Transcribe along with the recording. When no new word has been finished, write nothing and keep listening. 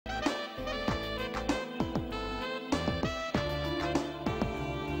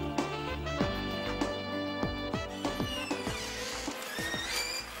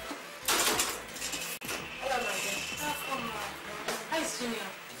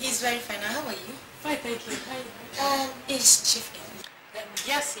He's very fine. How are you? Fine, thank you. Hi. Is Chief in?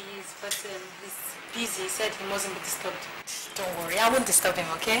 Yes, he is, but he's busy. He said he mustn't be disturbed. Don't worry, I won't disturb him,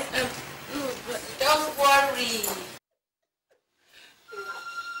 okay? No, but don't worry.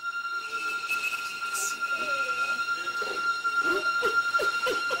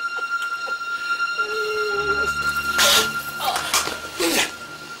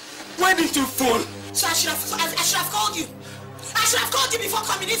 Why didn't you phone? So I should have called you. I should have called you before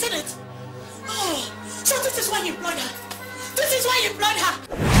coming, isn't it? Oh, so this is why you employed her. This is why you employed her.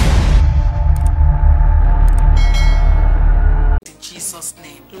 In Jesus'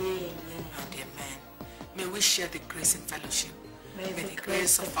 name. Amen. And amen. May we share the grace and fellowship. May the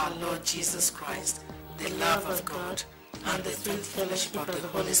grace of our Lord Jesus Christ, the love of God, and the sweet fellowship of the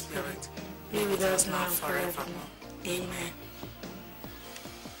Holy Spirit be with us now and forevermore. Amen.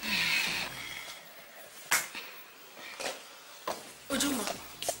 Ujuma.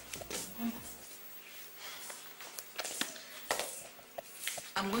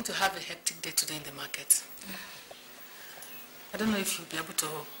 I'm going to have a hectic day today in the market. I don't know if you'll be able to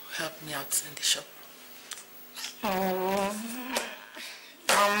help me out in the shop. Oh,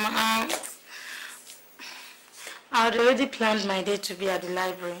 I had already planned my day to be at the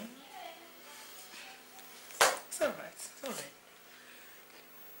library. It's alright, it's alright.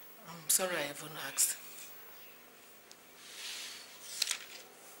 I'm sorry I even asked.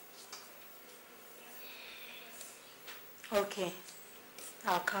 Okay,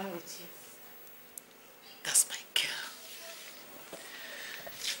 I'll come with you. That's my girl.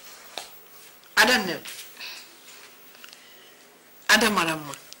 I don't know.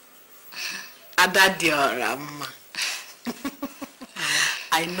 Adamarama. Adadiorama.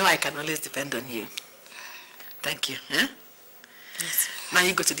 I know I can always depend on you. Thank you. Eh? Yes. Now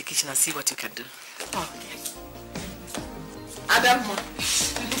you go to the kitchen and see what you can do. Okay. Adama.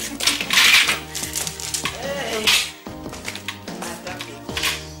 Hey.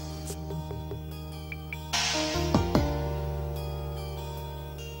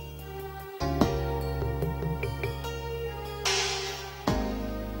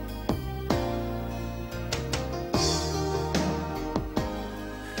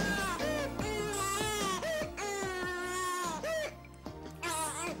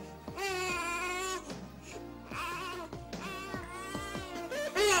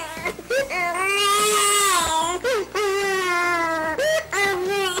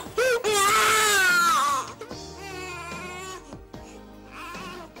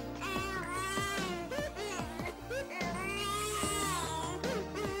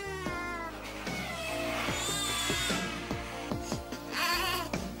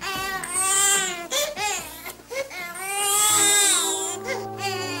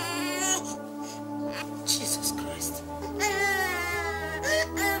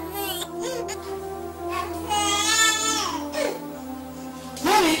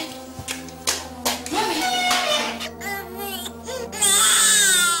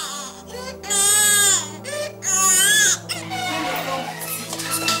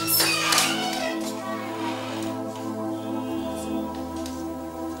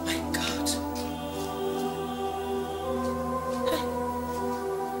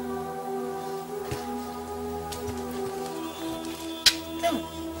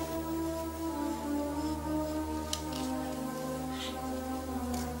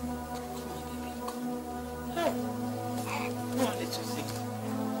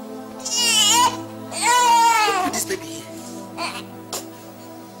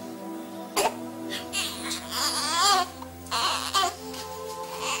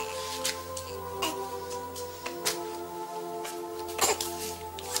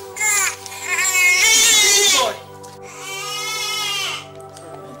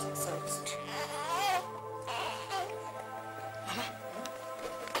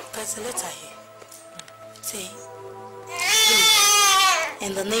 There's a letter here. Say,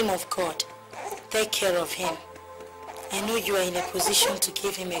 in the name of God, take care of him. I know you are in a position to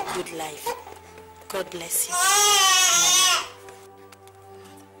give him a good life. God bless you.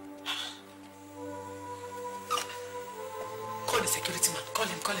 Call the security man. Call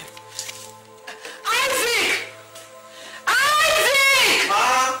him, call him.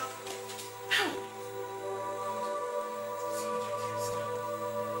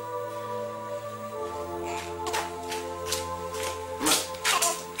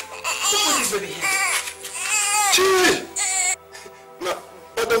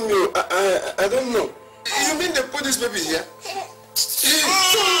 I don't know. You mean they put this baby here?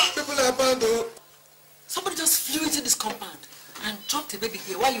 People are abandoned. Somebody just flew into this compound and dropped a baby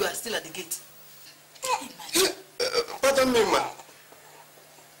here while you are still at the gate. Pardon me, ma.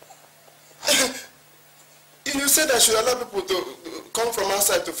 said I should allow people to come from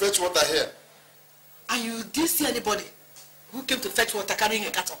outside to fetch water here. And you didn't see anybody who came to fetch water carrying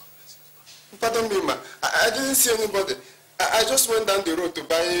a carton? Pardon me, ma. I didn't see anybody. I just went down the road to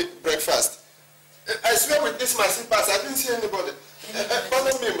buy breakfast. I swear with this my slippers, I didn't see anybody.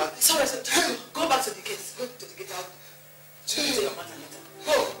 Pardon me, ma. Sorry, go back to the gate. Go to the gate. I'll tell your mother later.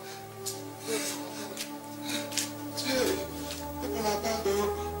 Go.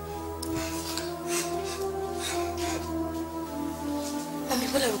 Mommy,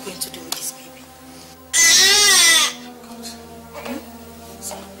 what are we going to do with this baby?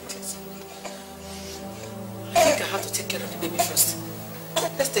 I think I have to take care of the baby first.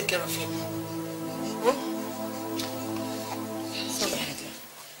 Let's take care of him. Sorry, my dear.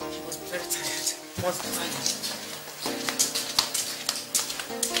 He must be very tired. Must be tired.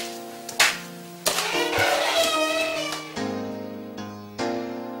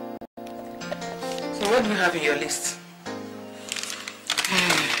 So what do you have in your list?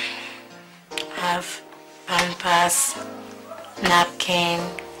 Have pampers, napkin,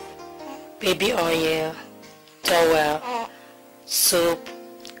 baby oil, towel, soap,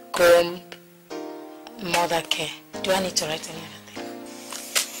 comb, mother care. Do I need to write any other thing?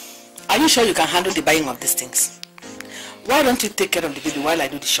 Are you sure you can handle the buying of these things? Why don't you take care of the baby while I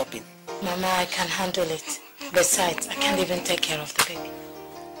do the shopping? Mama, I can handle it. Besides, I can't even take care of the baby.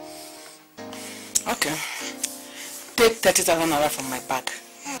 Okay. Take 30,000 naira from my bag.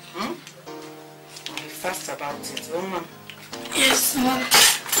 Be fast about it, Mom. Yes, Mom.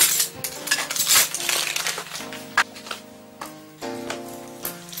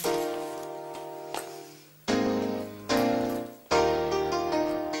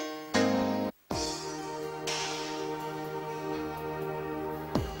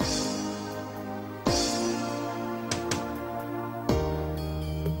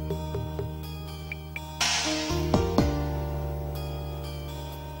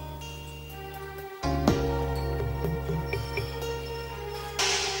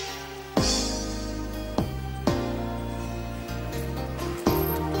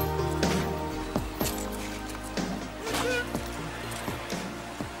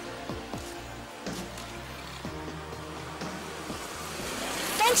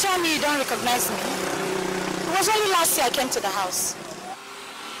 Don't tell me you don't recognize me. It was only last year I came to the house.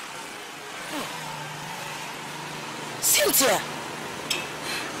 Cynthia!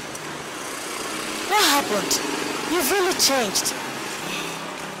 What happened? You've really changed.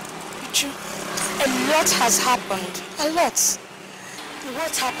 A lot has happened. A lot.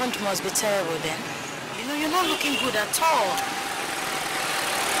 What happened must be terrible then. You know, you're not looking good at all.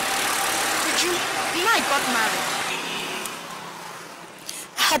 You know I got married.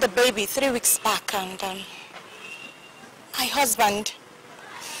 I had a baby 3 weeks back, and my husband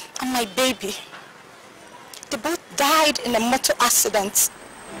and my baby, they both died in a motor accident.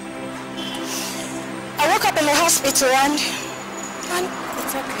 I woke up in the hospital and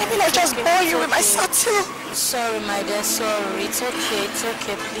It's okay. maybe I'll just bore you with my tattoo. Sorry, my dear, sorry. It's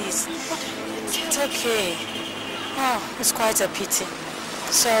okay, please. It's okay. Oh, it's quite a pity.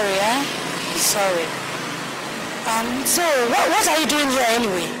 Sorry, eh? Sorry. So, what are you doing here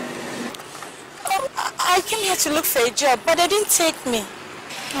anyway? Oh, I came here to look for a job, but they didn't take me.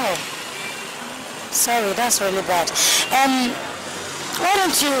 Oh. Sorry, that's really bad. Why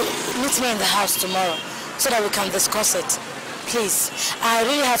don't you meet me in the house tomorrow so that we can discuss it? Please. I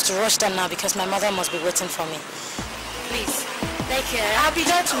really have to rush them now because my mother must be waiting for me. Please. Take care. I'll be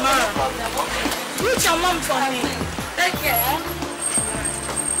there tomorrow. Greet your mom for me. Take care.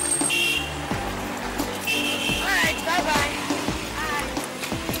 Alright, bye-bye.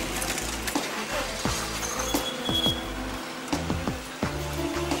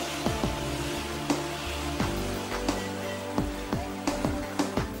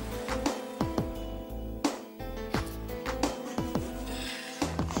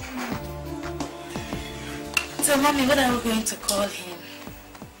 So, Mommy, what are we going to call him?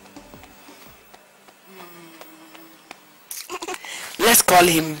 Let's call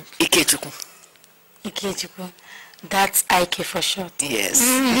him Ikechukwu. Ikechukwu. That's Ike for short. Yes.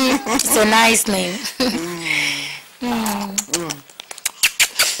 It's a nice name.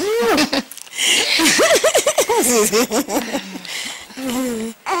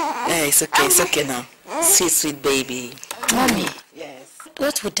 Yeah, it's okay now. Sweet baby. Mommy, Yes.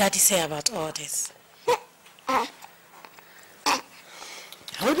 what would Daddy say about all this? I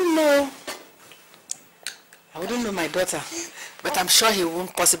wouldn't know. I wouldn't know my daughter. But I'm sure he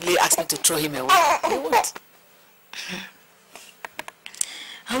won't possibly ask me to throw him away. He won't.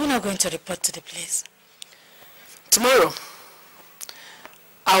 Are we not going to report to the police? Tomorrow.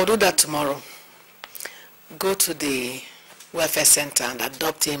 I'll do that tomorrow. go to the welfare center and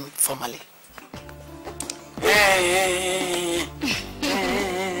adopt him formally. Hey.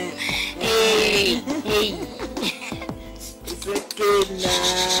 It's okay now.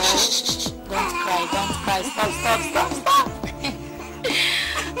 Don't cry. Stop.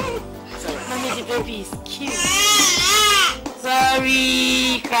 Mommy, the baby is cute.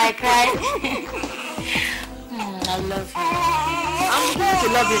 Sorry, cry. I love you. I'm going to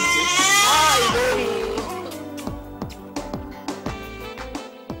love him too.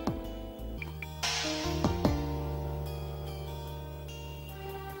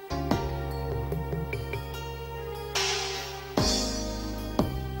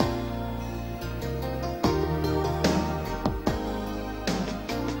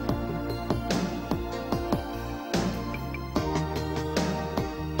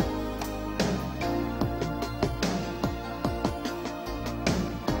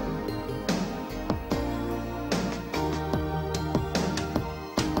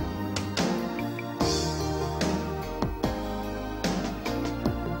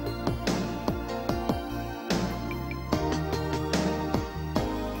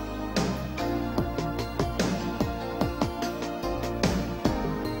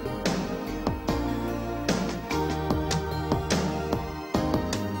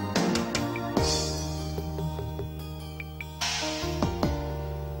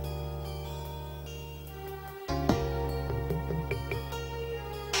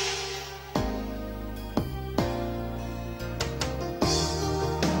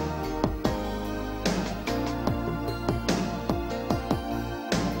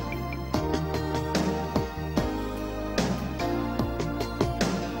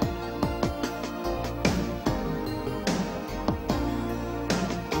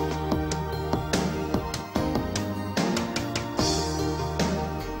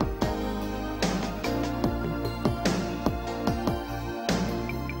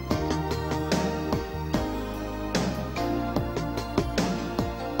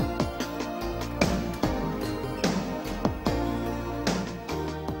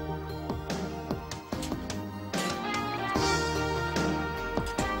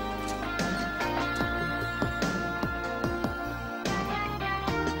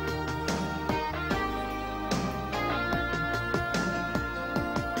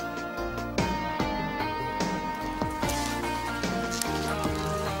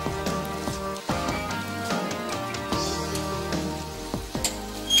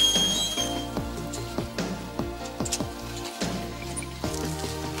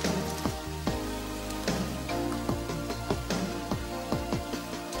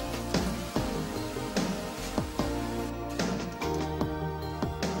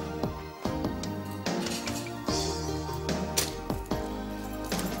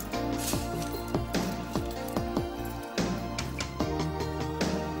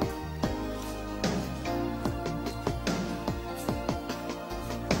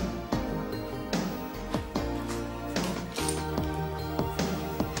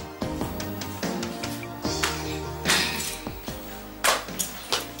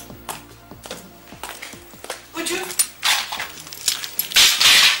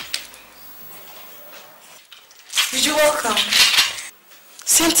 You're welcome.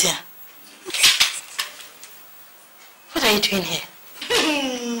 Cynthia, what are you doing here?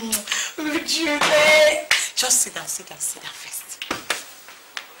 Would you just sit down first.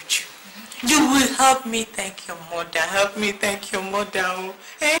 Would you will help me thank your mother. Help me thank your mother.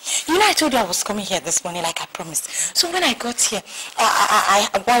 Eh? You know, I told you I was coming here this morning like I promised. So when I got here,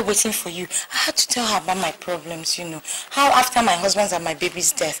 while waiting for you, I had to tell her about my problems, you know. How after my husband's and my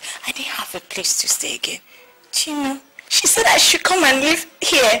baby's death, I didn't have a place to stay again. Do you know? She said I should come and live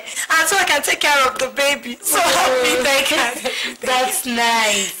here and so I can take care of the baby. So help me thank her. That's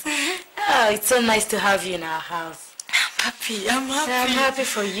nice. Oh, it's so nice to have you in our house. I'm happy. I'm happy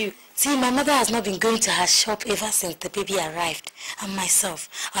for you. See, my mother has not been going to her shop ever since the baby arrived. And myself,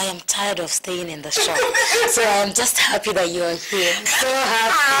 I am tired of staying in the shop. So I'm just happy that you are here. I'm so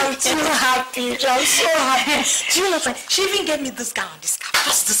happy. I'm too happy. I'm so happy. Do you know what? She even gave me this gown, this cap,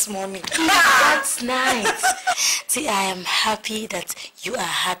 just this morning. That's nice. See, I am happy that you are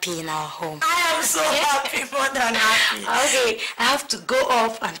happy in our home. I am so happy, more than happy. Okay, I have to go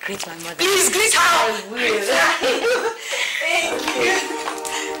up and greet my mother. Please greet her. I will. Thank you.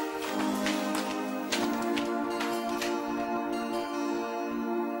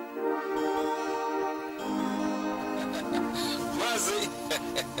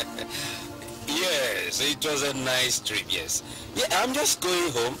 Yes, it was a nice trip, yes. Yeah, I'm just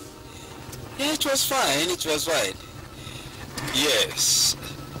going home. Yeah, it was fine, Yes.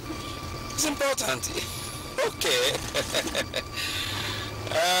 It's important. Okay.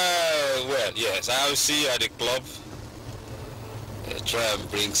 Well, yes, I'll see you at the club. Try and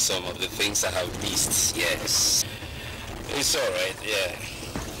bring some of the things I have missed, yes. It's alright, yeah.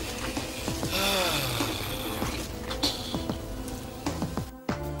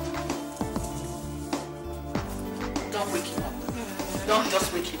 Don't wake him up. Don't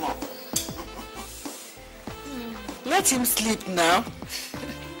just wake him up. Let him sleep now.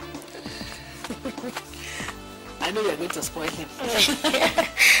 I know you're going to spoil him.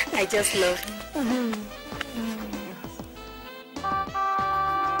 I just love him.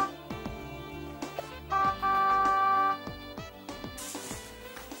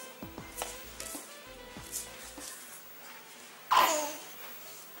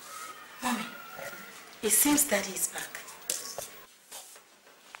 Mommy, it seems Daddy is back.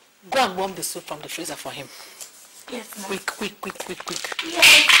 Go and warm the soup from the freezer for him. Yes, Mom. Quick.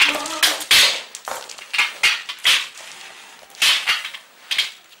 Yes, Mom.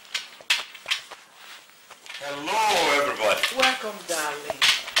 Hello, everybody. Welcome, darling.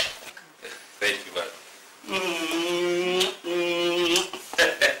 Thank you, man.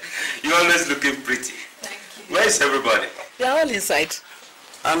 You're always looking pretty. Thank you. Where is everybody? They're all inside.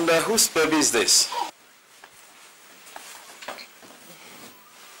 And whose baby is this?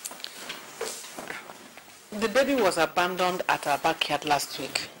 The baby was abandoned at our backyard last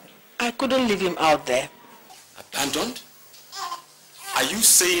week. I couldn't leave him out there. Abandoned? Are you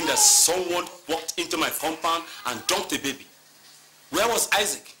saying that someone walked into my compound and dumped a baby? Where was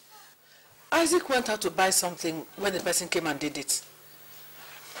Isaac? Isaac went out to buy something when the person came and did it.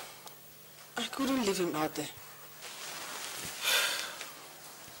 I couldn't leave him out there.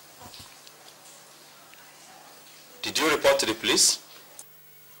 Did you report to the police?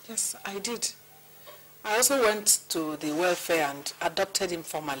 Yes, I did. I also went to the welfare and adopted him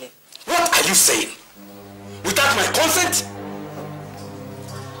formally. What are you saying? Without my consent?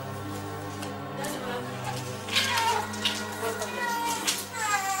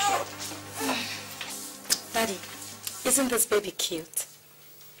 Daddy, isn't this baby cute?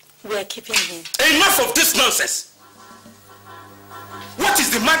 We are keeping him. Enough of this nonsense! What is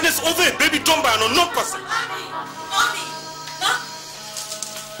the madness over a baby done by an unknown person? Mommy!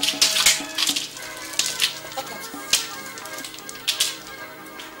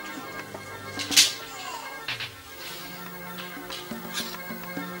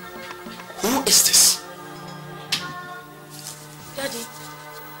 Who is this? Daddy,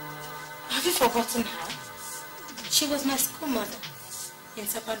 have you forgotten her? She was my school mother in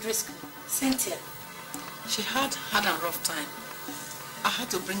secondary school, Cynthia. She had a rough time. I had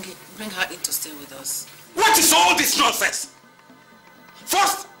to bring her in to stay with us. What is all this nonsense?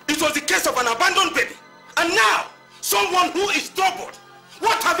 First, it was the case of an abandoned baby. And now, someone who is troubled.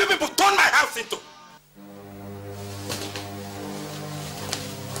 What have you people turned my house into?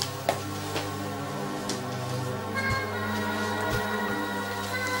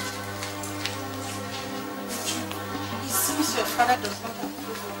 It seems your father does not approve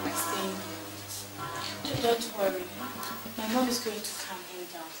of my staying here. Don't worry. My mom is going to calm him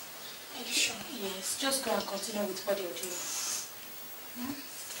down. Are you sure? Yes. Just go and continue with what you're doing.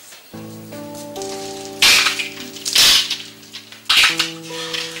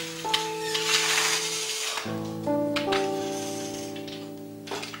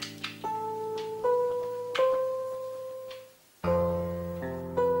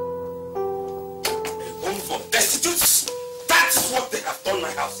 Home for destitutes? That's what they have turned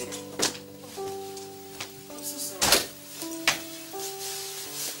my house into. I'm so sorry.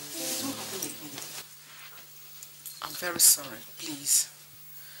 It won't happen again. I'm very sorry, please.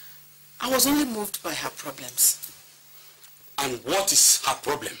 I was only moved by her problems. And what is her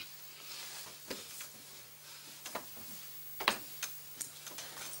problem?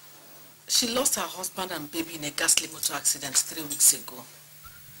 She lost her husband and baby in a ghastly motor accident 3 weeks ago.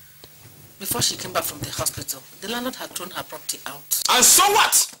 Before she came back from the hospital, the landlord had thrown her property out. And so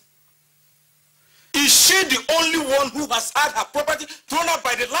what? Is she the only one who has had her property thrown out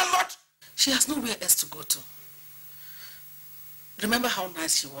by the landlord? She has nowhere else to go to. Remember how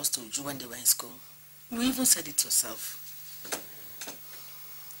nice she was to you when they were in school? You even said it yourself.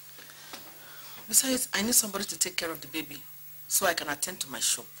 Besides, I need somebody to take care of the baby so I can attend to my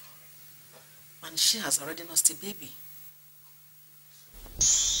shop. And she has already lost a baby.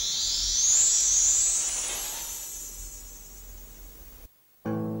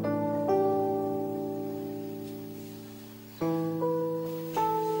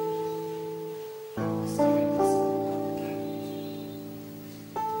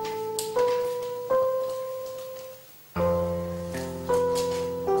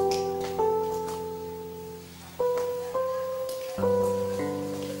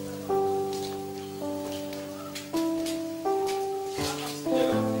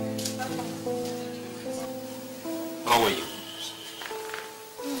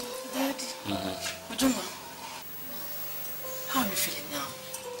 Ujuma, how are you feeling now?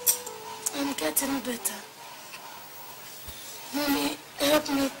 I'm getting better. Mommy, help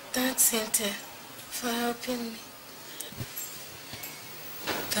me thank Cynthia for helping me.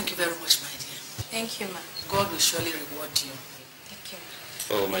 Thank you very much, my dear. Thank you, ma. God will surely reward you. Thank you.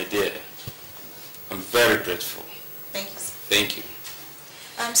 Oh, my dear. I'm very grateful. Thank you, sir. Thank you.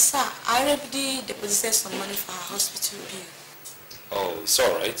 Sir, I already deposited some money for our hospital bill. Oh, it's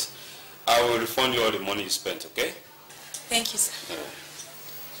all right. I will refund you all the money you spent, okay? Thank you, sir.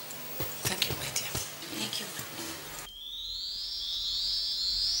 Thank you, my dear. Thank you, ma.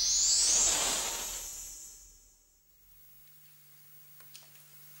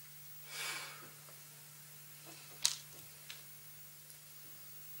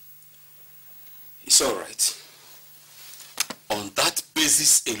 It's all right. On that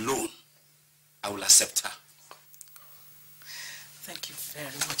basis alone, I will accept her. Thank you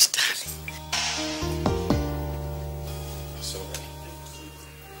very much, darling. It's all right.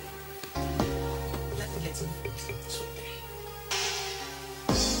 Let me get it. It's okay.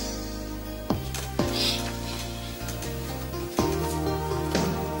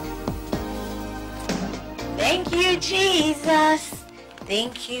 Thank you, Jesus.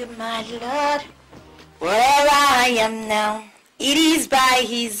 Thank you, my Lord. Wherever I am now, it is by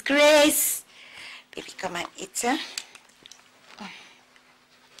His grace. Baby, come and eat, huh?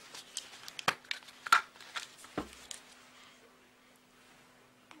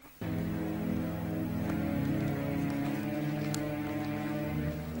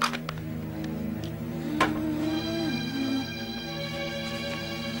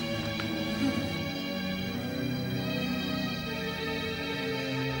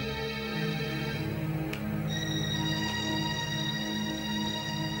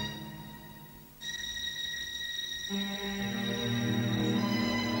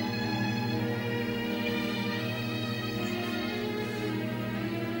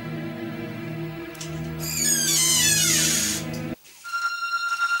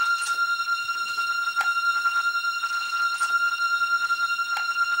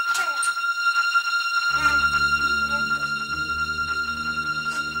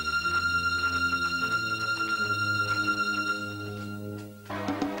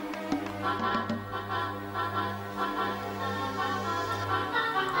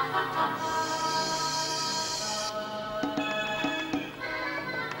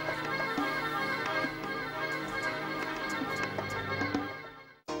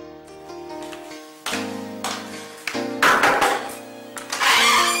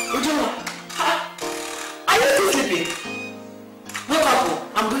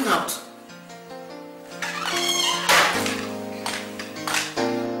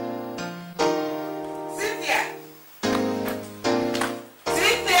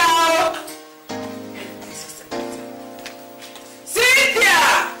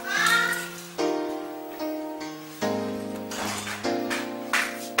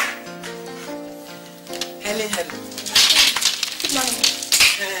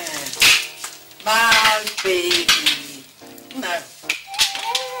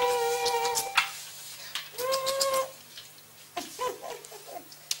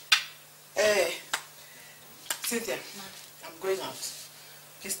 Cynthia, I'm going out.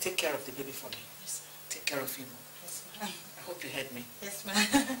 Please take care of the baby for me. Yes, take care of him. Yes, ma'am. I hope you heard me. Yes,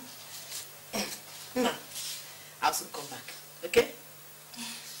 ma'am. Now, I'll soon come back. Okay?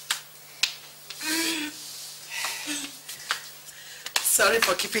 Sorry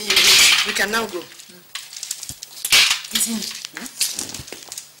for keeping you waiting. We can now go. Isn't it?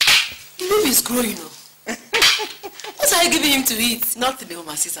 The baby is growing, What are you giving him to eat? Nothing,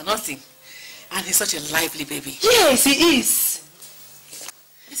 my sister, nothing. And he's such a lively baby. Yes, he is.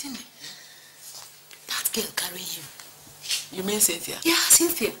 Isn't it? That girl carrying him. You mean Cynthia? Yeah,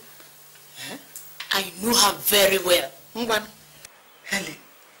 Cynthia. Huh? I know her very well. Ngwan. Helen,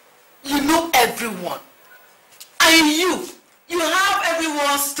 you know everyone. And you have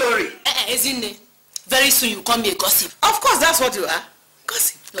everyone's story. Isn't it? Very soon you call me a gossip. Of course, that's what you are.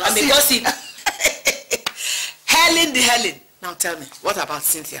 Gossip. I'm a gossip. Helen the Helen. Now tell me, what about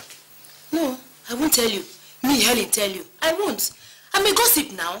Cynthia? No, I won't tell you. Me, Helen, tell you. I won't. I'm a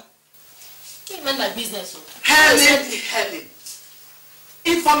gossip now. Can't mind my business. Helen the Helen.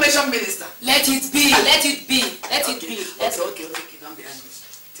 Information Minister. Let it be. Let it be. Let it be. Okay, don't be angry.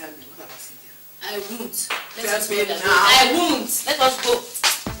 Tell me, what about Cynthia? I won't. Tell me now. I won't. Let us go.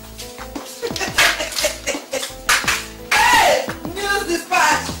 Hey! News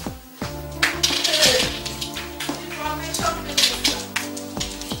dispatch! Hey! Information Minister.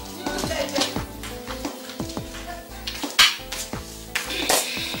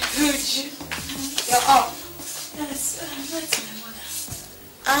 Good. You're up. Yes, where's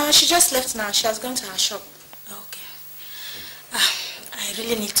my mother? She just left now. She has gone to her shop. Okay. I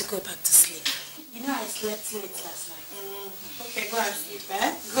really need to go back to sleep. You know I slept late last night. Okay, go and sleep,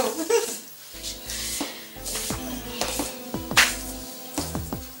 eh? Go.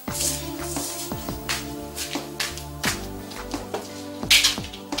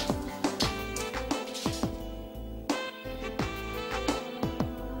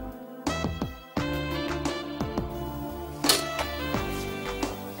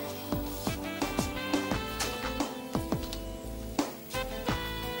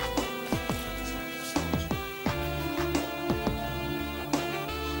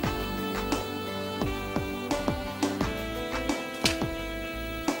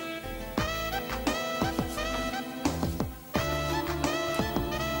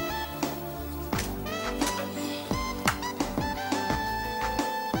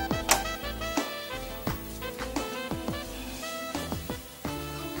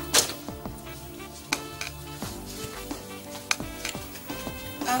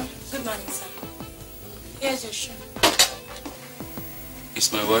 Good morning, sir. Here's your shoe.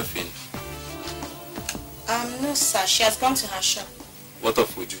 Is my wife in? No, sir. She has gone to her shop. What of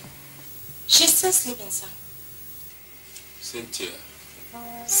Uju? She's still sleeping, sir. Cynthia.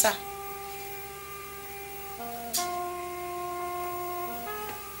 Sir.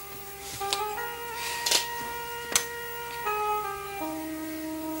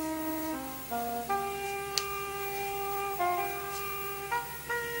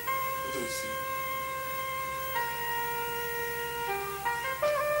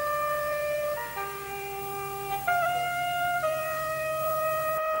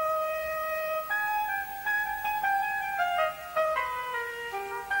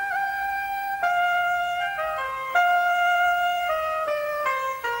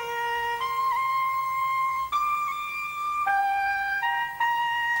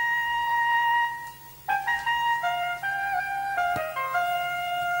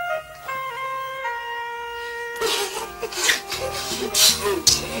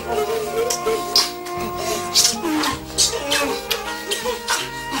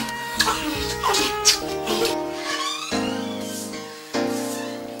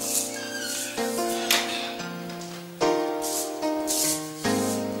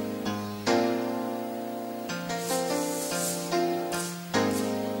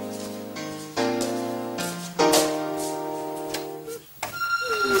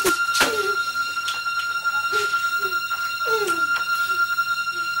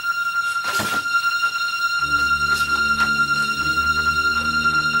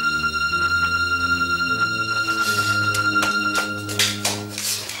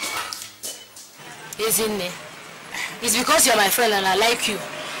 It's because you're my friend and I like you.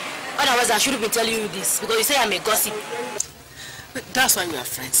 Otherwise, I shouldn't be telling you this because you say I'm a gossip. But that's why we are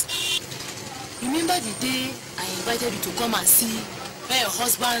friends. Remember the day I invited you to come and see where your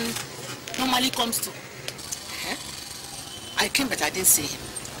husband normally comes to? Huh? I came but I didn't see him.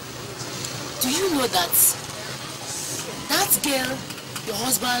 Do you know that that girl your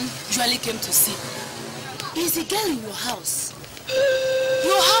husband usually came to see is the girl in your house?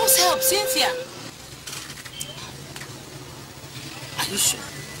 Your house help, Cynthia. Are you sure?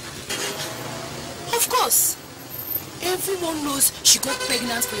 Of course. Everyone knows she got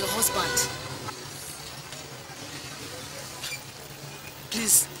pregnant for your husband.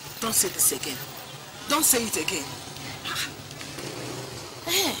 Please, don't say this again. Don't say it again.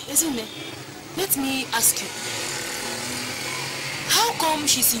 Isn't it? Let me ask you. How come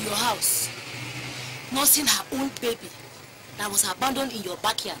she's in your house, nursing her own baby that was abandoned in your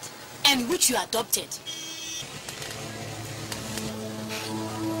backyard and which you adopted?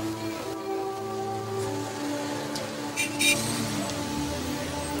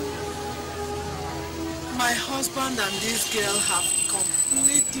 My husband and this girl have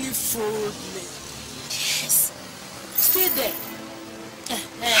completely fooled me. Yes. Stay there.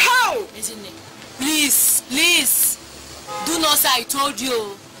 How? Isn't it? Please, please. Do not say I told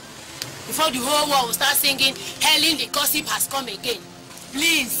you. Before the whole world will start singing, Helen the gossip has come again.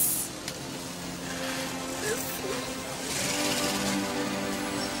 Please.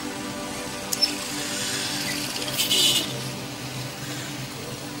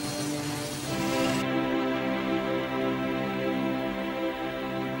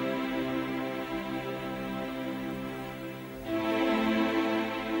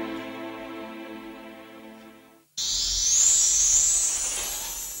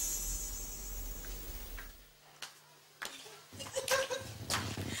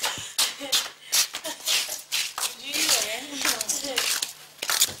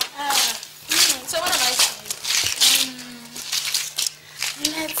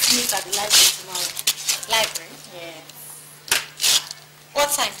 meet at the library tomorrow. Library? Yeah. What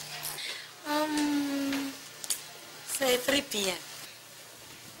time? Say 3 p.m.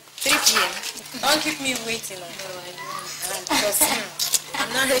 3 p.m. Don't keep me waiting. No, I don't. Because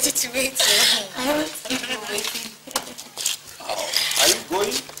I'm not ready to wait. I don't keep you waiting. Oh, are you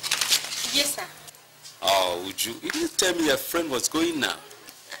going? Yes, sir. Oh, would you didn't tell me your friend was going now.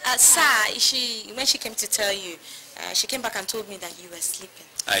 Sir, when she came to tell you, she came back and told me that you were sleeping.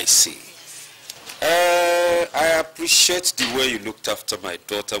 I see. I appreciate the way you looked after my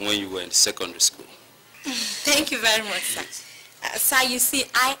daughter when you were in secondary school. Thank you very much, sir. Sir, you see,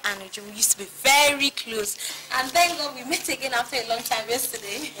 I and Uju used to be very close. And thank God we met again after a long time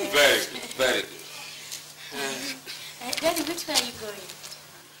yesterday. Very good, very good. Daddy, which way are you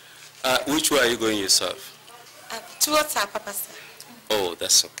going? Which way are you going yourself? Towards our papa, sir. Oh,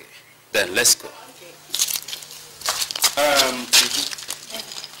 that's okay. Then let's go. Okay.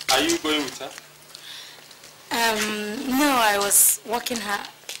 Are you going with her? No, I was walking her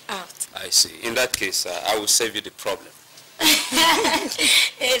out. I see. In that case, I will save you the problem.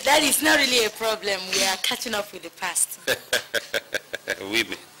 That is not really a problem. We are catching up with the past.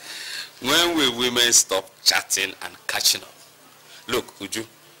 Women. When will women stop chatting and catching up? Look, Uju,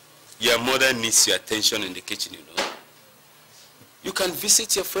 your mother needs your attention in the kitchen, you know. You can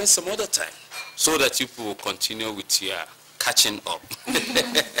visit your friends some other time so that you will continue with your catching up.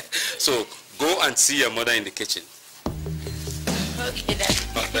 So go and see your mother in the kitchen. Okay, Daddy.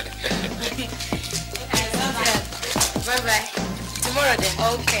 Bye-bye. Tomorrow then.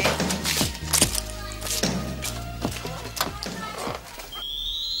 Okay.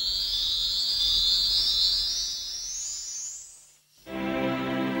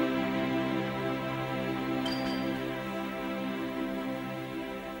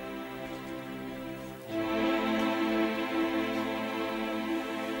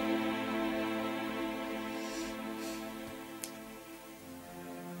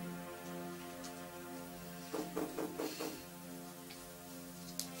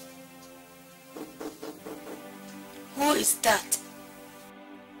 Who is that?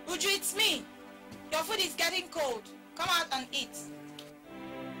 Uju, it's me. Your food is getting cold. Come out and eat.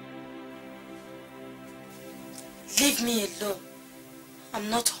 Leave me alone. I'm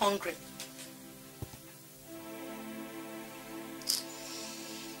not hungry.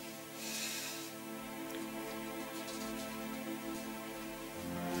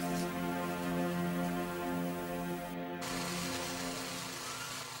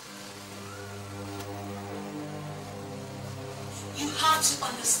 You have to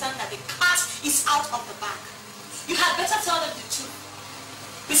understand that the cat is out of the bag. You had better tell them the truth.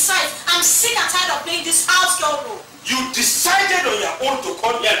 Besides, I'm sick and tired of playing this house girl role. You decided on your own to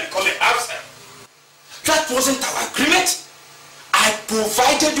come here and become a house help. That wasn't our agreement. I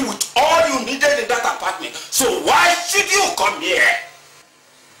provided you with all you needed in that apartment. So why should you come here?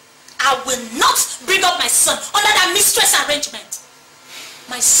 I will not bring up my son under that mistress arrangement.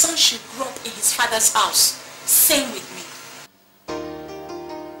 My son should grow up in his father's house. Same with me.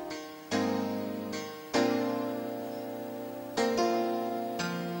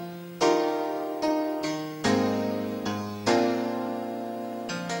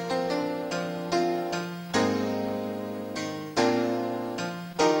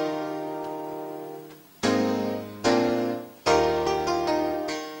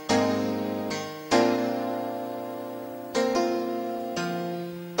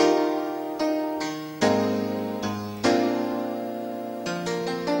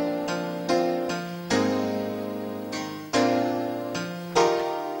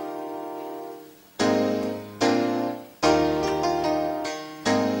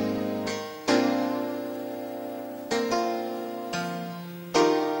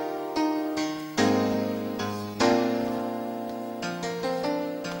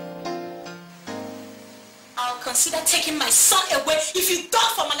 Consider taking my son away if you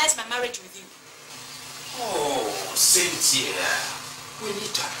don't formalize my marriage with you. Oh, Cynthia. We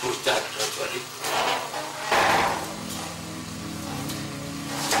need to approach that gradually.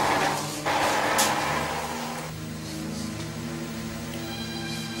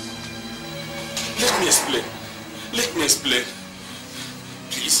 Let me explain. Let me explain.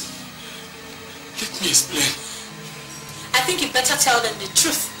 Please. Let me explain. I think you better tell them the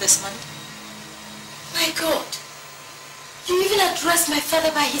truth, Desmond. My God. You even addressed my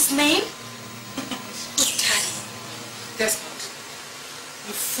father by his name? Daddy. Desmond,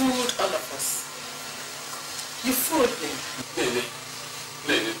 you fooled all of us. You fooled me. Nene,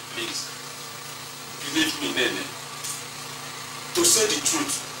 Nene, please. Believe me, Nene. To say the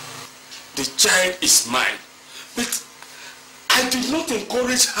truth, the child is mine. But I did not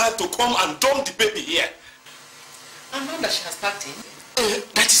encourage her to come and dump the baby here. And now that she has packed in?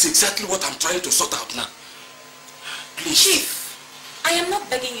 That is exactly what I'm trying to sort out now. Please. Chief, I am not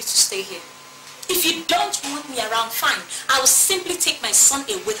begging you to stay here. If you don't want me around, fine. I will simply take my son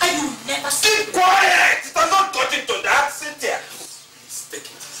away and you never see. Keep quiet! It has not gotten to that, Cynthia. Please, take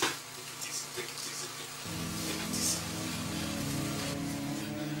it easy. Take it easy.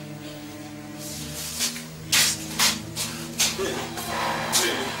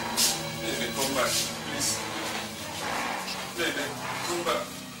 Baby, come back, please. Baby, come back.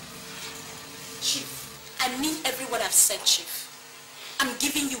 Chief, I mean every word I've said, Chief. I'm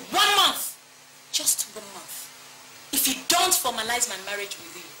giving you 1 month. Just 1 month. If you don't formalize my marriage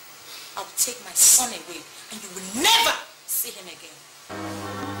with you, I will take my son away and you will never see him again.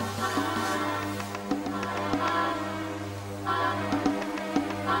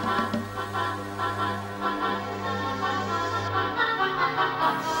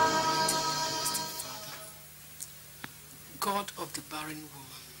 God of the barren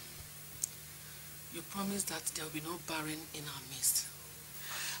woman, you promised that there will be no barren in our midst.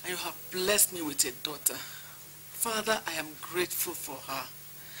 And you have blessed me with a daughter. Father, I am grateful for her.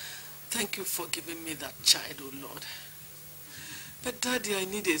 Thank you for giving me that child, oh Lord. But Daddy, I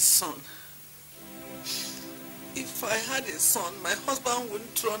need a son. If I had a son, my husband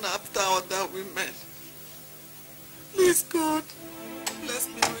wouldn't run after other women. Please, God, bless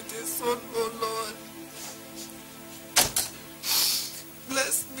me with a son, oh Lord.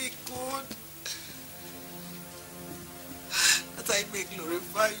 Bless me, God, that I may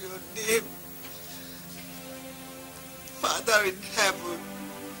glorify your name. Father in heaven,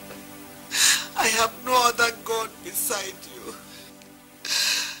 I have no other God beside you.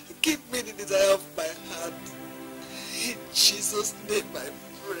 Give me the desire of my heart. In Jesus' name I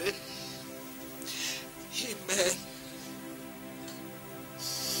pray. Amen.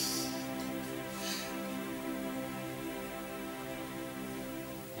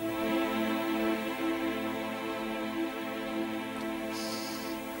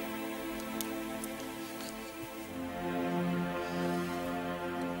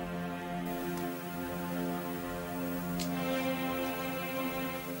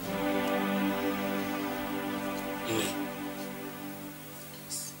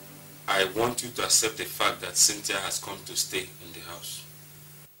 I want you to accept the fact that Cynthia has come to stay in the house.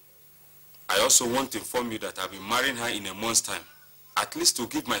 I also want to inform you that I'll be marrying her in a month's time, at least to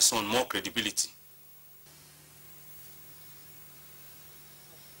give my son more credibility.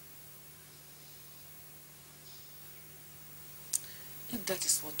 If that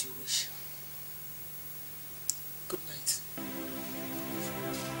is what you wish. Good night.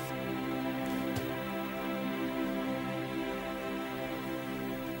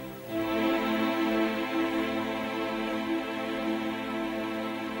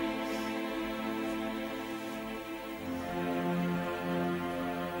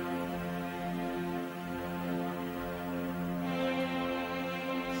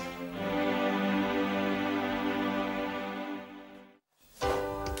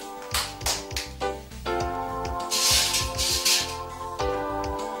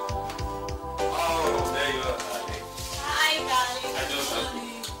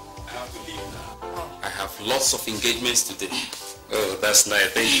 Lots of engagements today. Oh, that's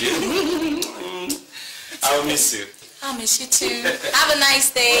nice. Thank you. I'll miss you. I'll miss you too. Have a nice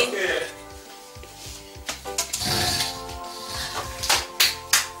day. Okay.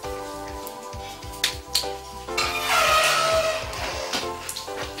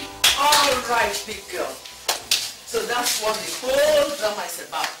 All right, big girl. So that's what the whole drama is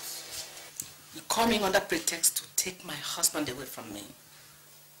about. You're coming under pretext to take my husband away from me.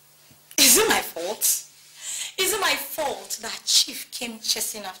 Is it my fault? Is it my fault that Chief came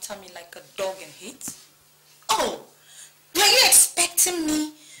chasing after me like a dog in heat? Oh, were you expecting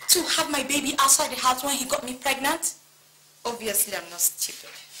me to have my baby outside the house when he got me pregnant? Obviously, I'm not stupid.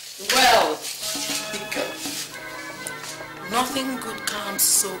 Well, big girl, nothing good comes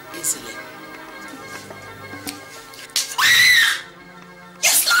so easily. You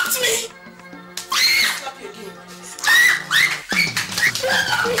slapped me! Slap you again.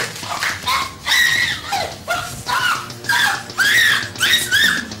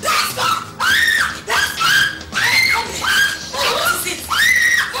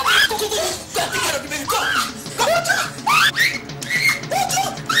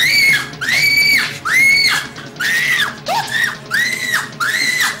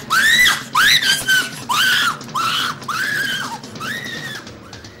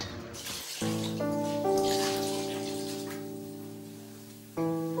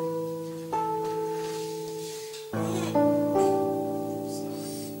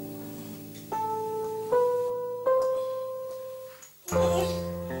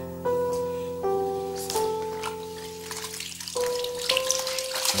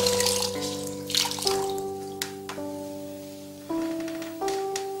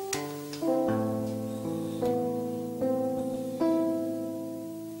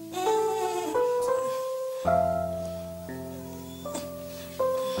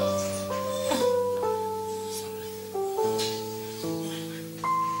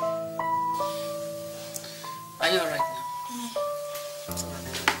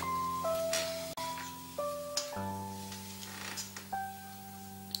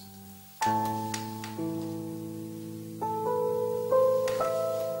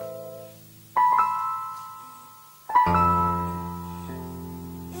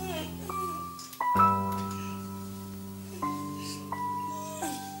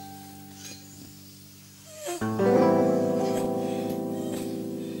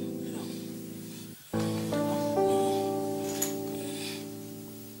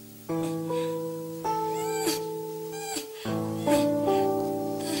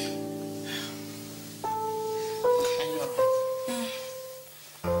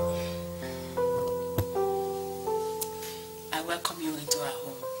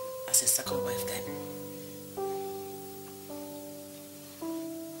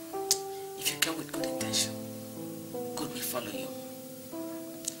 came with good intention, good will follow you.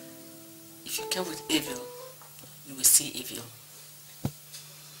 If you came with evil, you will see evil.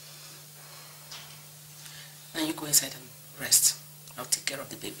 Now you go inside and rest. I'll take care of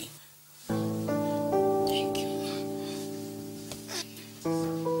the baby. Thank you.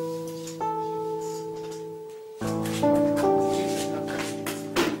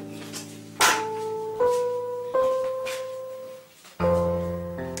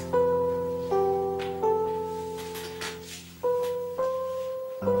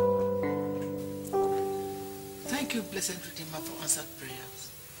 Thank you, blessed Redeemer, for answered prayers.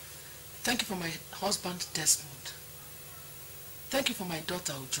 Thank you for my husband, Desmond. Thank you for my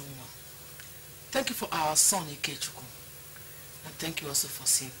daughter, Ujunwa. Thank you for our son, Ikechukwu. And thank you also for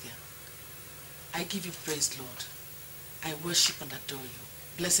Cynthia. I give you praise, Lord. I worship and adore you.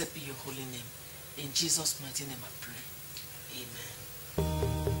 Blessed be your holy name. In Jesus' mighty name I pray.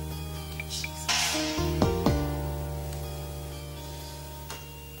 Amen.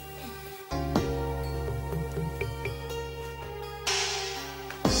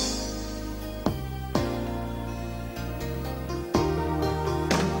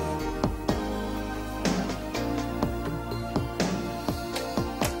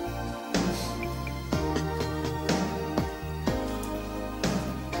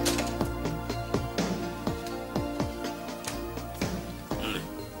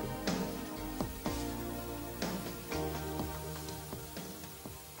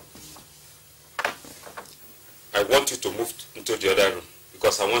 I want you to move into the other room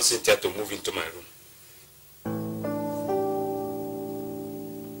because I want Cynthia to move into my room.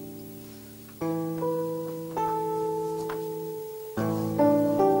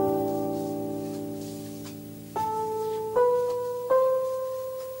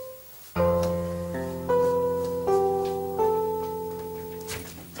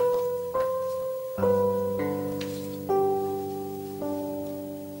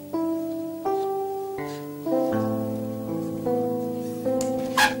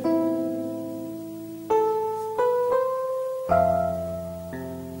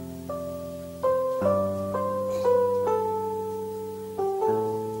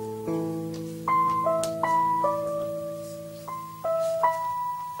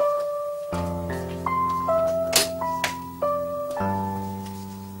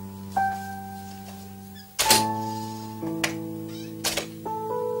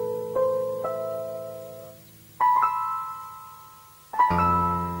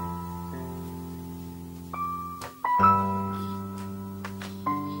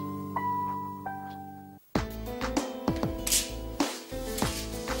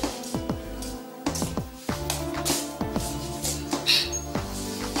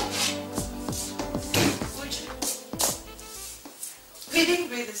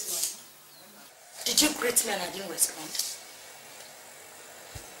 And I didn't respond.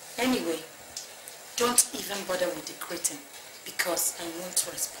 Anyway, don't even bother with the greeting because I won't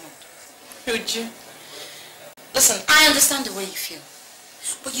respond. Would you? Listen, I understand the way you feel,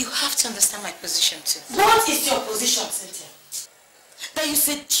 but you have to understand my position too. What is your position, Cynthia? That you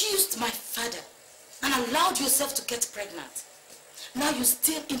seduced my father and allowed yourself to get pregnant. Now you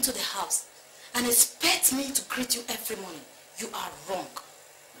steal into the house and expect me to greet you every morning. You are wrong.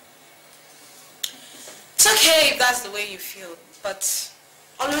 It's okay if that's the way you feel, but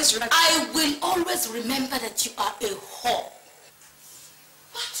always remember. I will always remember that you are a whore.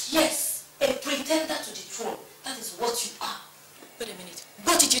 What? Yes, a pretender to the throne. That is what you are. Wait a minute.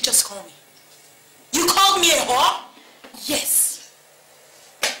 What did you just call me? You called me a whore? Yes.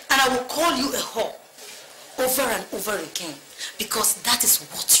 And I will call you a whore over and over again because that is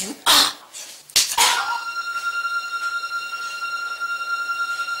what you are.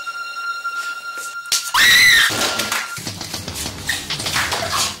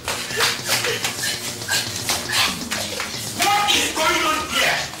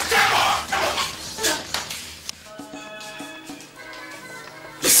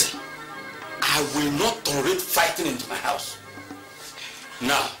 Into my house.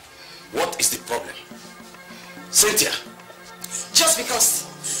 Now, what is the problem? Cynthia. Just because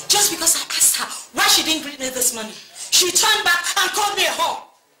I asked her why she didn't greet me this morning, she turned back and called me a whore.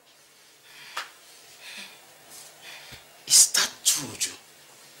 Is that true, Joe?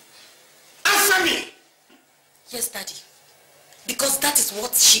 Answer me! Yes, Daddy. Because that is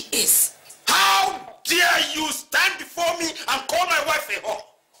what she is. How dare you stand before me and call my wife a whore?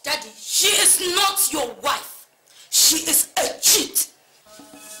 Daddy, she is not your wife. She is a cheat.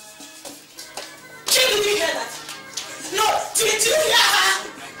 Chief, did you hear that? No, did you hear her?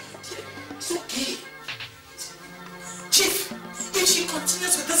 It's okay. Chief, if she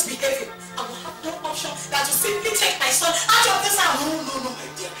continues with this behavior, I will son out of this house. No, my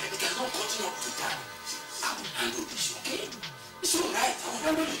dear. It cannot continue up to that. I will handle this, okay? It's all right. I will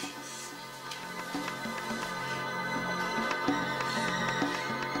handle it.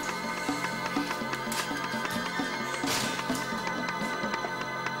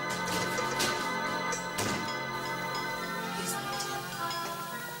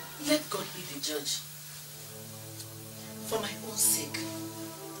 Let God be the judge. For my own sake,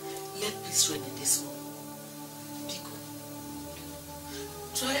 let peace reign in this home. Biko,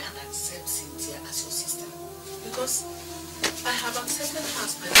 try and accept Cynthia as your sister, because I have accepted her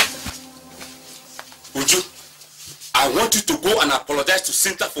as my daughter. Uju, I want you to go and apologize to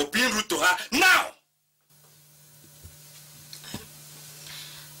Cynthia for being rude to her now.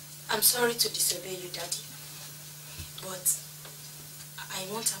 I'm sorry to disobey you, Daddy, but I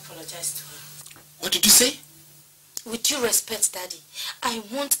won't apologize to her. What did you say? With due respect, Daddy, I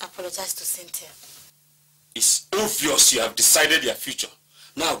won't apologize to Cynthia. It's obvious you have decided your future.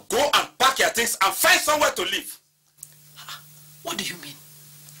 Now go and pack your things and find somewhere to live. What do you mean?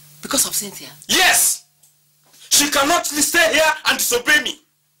 Because of Cynthia? Yes! She cannot stay here and disobey me.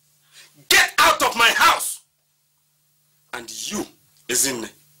 Get out of my house! And you, Ezinne,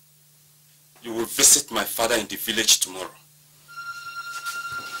 you will visit my father in the village tomorrow.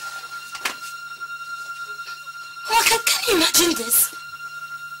 Oh, can you imagine this?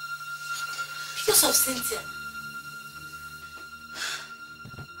 Because of Cynthia.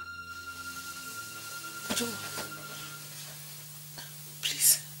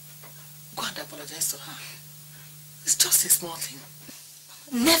 Please, go and apologize to her. It's just a small thing.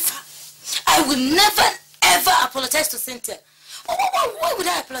 Never. I will never, ever apologize to Cynthia. Why would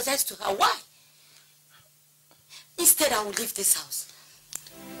I apologize to her? Why? Instead, I will leave this house.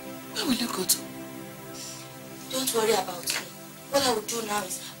 Where will you go to? Don't worry about me. What I will do now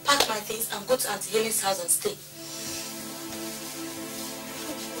is pack my things and go to Auntie Helen's house and stay.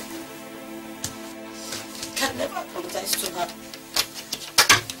 I can never apologize to her.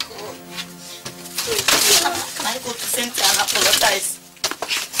 Can I go to Cynthia and apologize?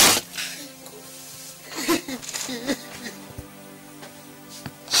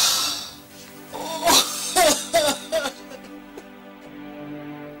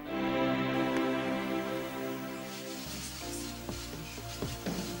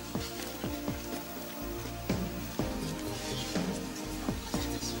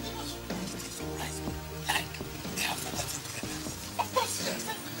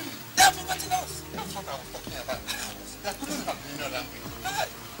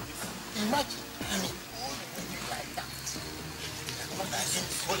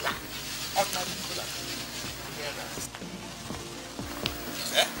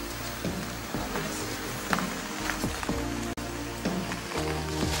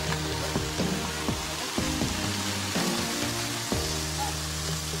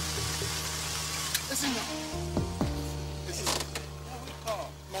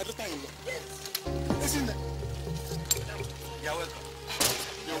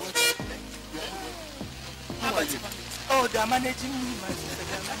 Oh, they are managing me, my sister.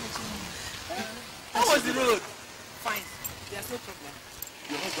 They are managing me. How was the road? Fine. There's no problem.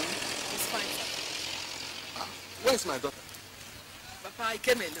 Your husband? It's fine. Where's my daughter? Papa, I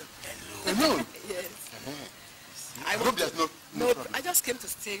came alone. Alone? Yes. I hope there's no problem. I just came to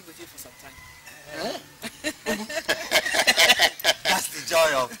stay with you for some time. That's the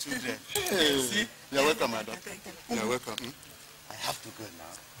joy of children. Hey. See? You're welcome, my daughter. Thank you. You're welcome. I have to go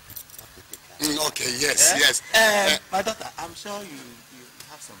now. Okay, yes, yes. My daughter, I'm sure you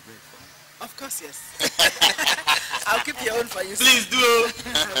have some break for me. Of course, yes. I'll keep your own for you. Please do.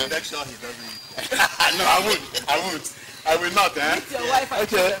 Make sure he doesn't eat. No, I won't. I will not, eh? Meet your wife and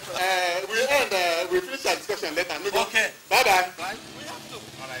Okay. We'll finish our discussion later. Okay. Bye-bye. Bye. We have to.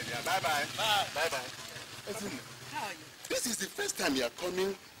 All right, yeah. Bye-bye. Bye. Bye-bye. Listen, How are you? this is the first time you are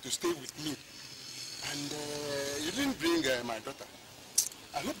coming to stay with me. And you didn't bring my daughter.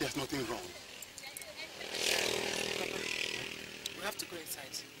 I hope there's nothing wrong. We have to go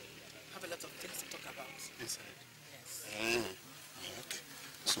inside. Have a lot of things to talk about. Inside? Yes. Okay.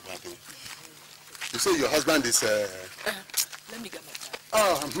 So bad. You say your husband is... Let me get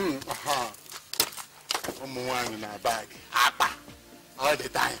my car. One in our bag. All the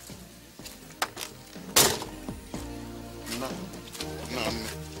time. No.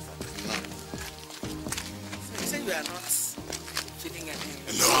 So you say you are not feeling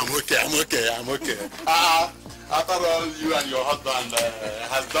anything? No, I'm okay. After all you and your husband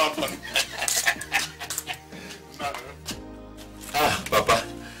has done for me. Ah, Papa,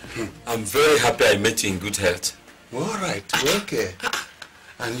 I'm very happy I met you in good health. All right, we're okay.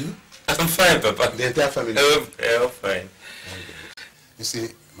 And you? I'm fine, Papa. The entire family? I'm fine. Okay. You see,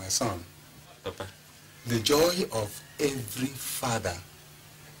 my son, Papa. The joy of every father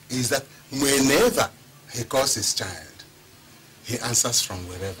is that whenever he calls his child, he answers from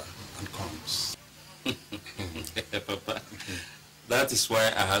wherever and comes. Papa, that is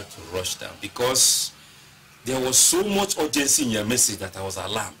why I had to rush down, because there was so much urgency in your message that I was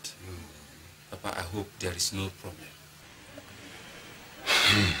alarmed. Papa, I hope there is no problem.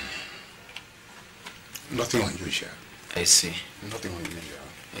 Nothing unusual. I see. Nothing unusual.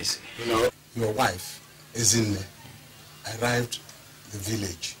 I see. You know, your wife, Ezinne, arrived the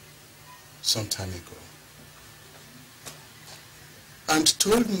village some time ago and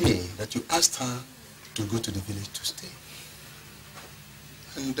told me that you asked her to go to the village to stay.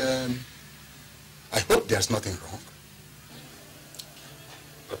 And I hope there's nothing wrong.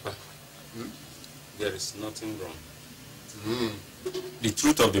 Papa, there is nothing wrong. The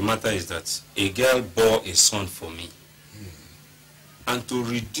truth of the matter is that a girl bore a son for me. And to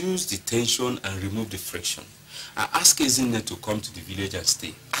reduce the tension and remove the friction, I asked Ezinne to come to the village and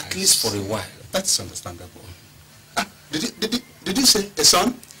stay, at least for a while. That's understandable. Did you say a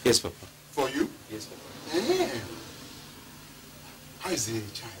son? Yes, Papa. For you? Yes, Papa. Yeah. How is the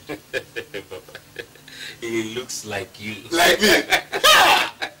child? Papa, he looks like you. Like me?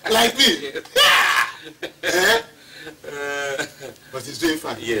 Like me? But he's doing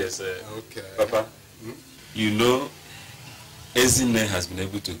fine? Yes. Okay. Papa, you know, Ezinne has been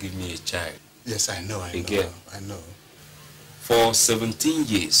able to give me a child. Yes, I know. I know. For 17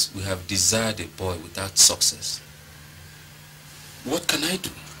 years, we have desired a boy without success. What can I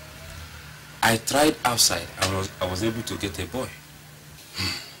do? I tried outside and I was able to get a boy.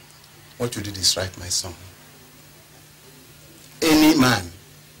 What you did is right, my son. Any man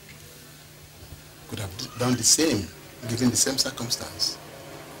could have done the same, given the same circumstance,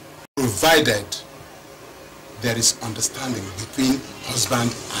 provided there is understanding between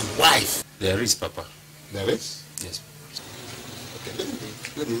husband and wife. There is, Papa. There is? Yes. Okay,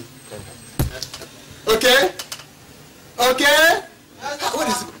 let me. Okay? Okay? What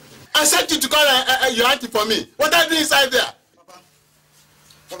is it? I sent you to call your auntie for me. What are you doing inside there?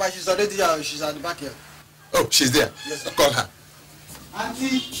 Papa, she's already here. She's at the back here. Oh, she's there. Yes, sir. Call her.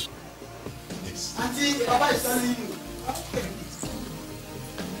 Auntie. Yes. Auntie, Papa is telling you.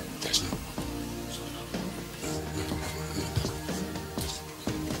 There's no.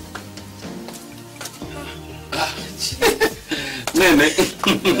 Nene.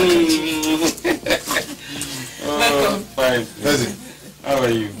 Oh, fine. Listen. How are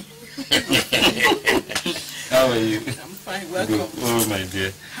you? How are you? I'm fine, welcome. Good. Oh, my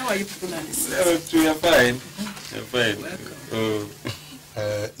dear. How are you people now? We are fine. You're fine. Welcome. Oh.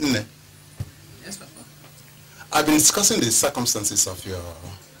 Nne. Yes, Papa. I've been discussing the circumstances of your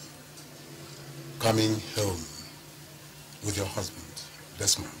coming home with your husband,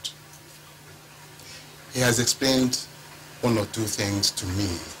 Desmond. He has explained one or two things to me.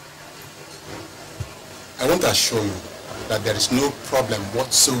 I want to assure you that there is no problem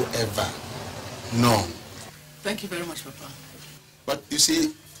whatsoever. None. Thank you very much, Papa. But you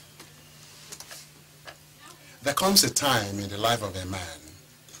see, there comes a time in the life of a man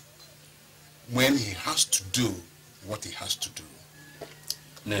when he has to do what he has to do.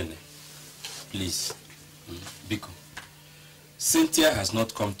 Nene, please. Biko, Cynthia has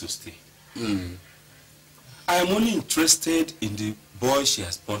not come to stay. I am only interested in the boy she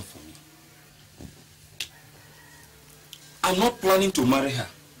has born for me. I'm not planning to marry her.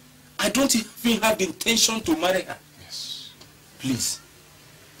 I don't even have the intention to marry her. Yes. Please,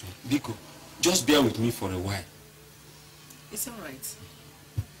 Biko, just bear with me for a while. It's all right.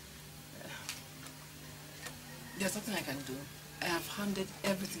 There's nothing I can do. I have handed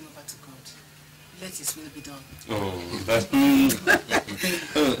everything over to God. Let His will be done. Oh, that's...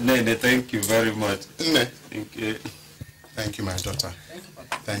 Oh, Nene, thank you very much. Nne. Thank you. Thank you, my daughter. Thank you,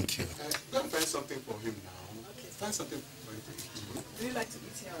 Papa. Thank you. Go and find something for him now. Okay. Find something for him. Would you like to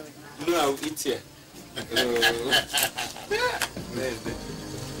eat here right now? No, I'll eat here. Nene.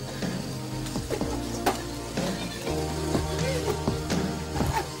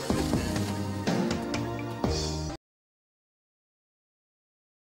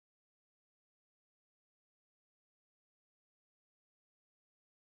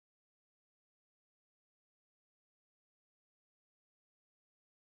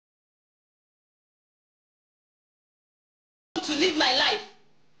 To live my life.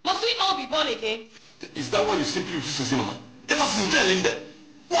 Must we all be born again? Is that why you simply refuse to see Mama? Ever since you're in there.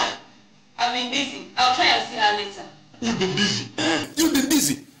 Why? I've been busy. I'll try and see her later. You've been busy. You've been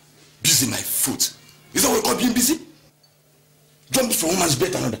busy. Busy my foot. Is that what you call being busy? Jump from one man's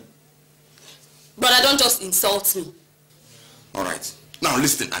bed to another. Brother, don't just insult me. All right. Now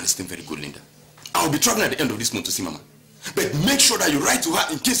listen, and listen very good, Linda. I'll be traveling at the end of this month to see Mama. But make sure that you write to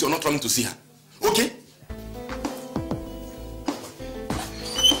her in case you're not traveling to see her. Okay?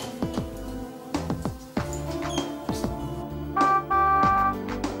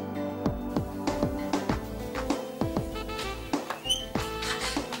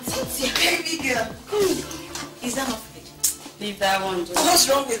 Cynthia, baby girl. Is that not fit? Leave that one. Just. What's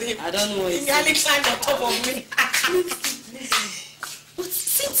wrong with him? I don't know. He nearly climbed on top of me. But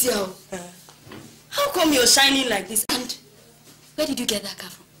Cynthia, how come you're shining like this? And where did you get that car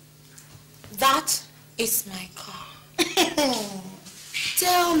from? That is my car.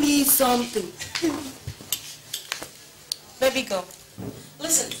 Tell me something. Baby girl,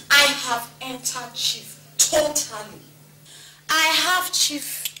 listen, I have entered Chief totally. I have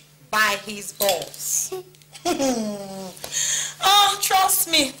Chief by his balls. Oh, trust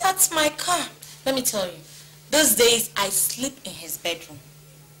me, that's my car. Let me tell you, these days I sleep in his bedroom.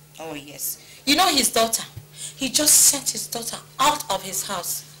 Oh yes. You know his daughter. He just sent his daughter out of his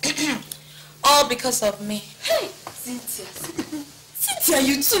house. All because of me. Hey, Cynthia. Cynthia,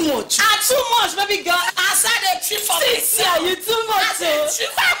 you too much. Too much, baby girl. I said a trip for Cynthia, you too much. I said a trip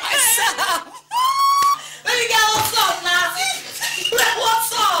for myself. Baby girl, what's up now?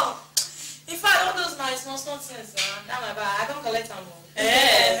 What's up? If I don't do my small nonsense, damn my bad. I don't collect them all.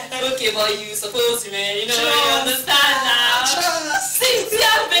 Okay, but you suppose, man. You know, you understand now.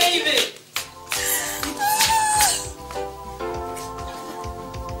 Cynthia, baby.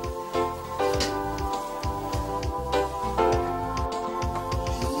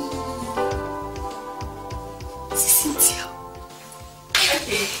 Cynthia.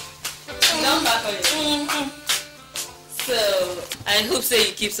 Okay. Come back on you. So, I hope so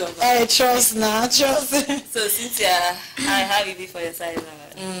you keep some. I trust now, trust. So, Cynthia, I have it for your size now.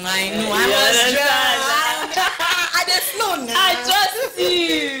 I know, I was drunk. I just know now. I trust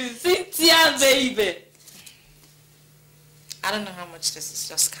you, Cynthia, baby. I don't know how much this is,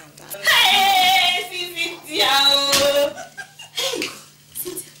 just calm down. Hey, Cynthia. Hey,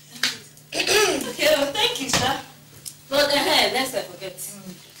 Cynthia. Okay, well, thank you, sir. But let's not forget.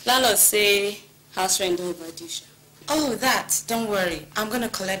 Landlord say house rent don't overdue. Oh, that. Don't worry. I'm going to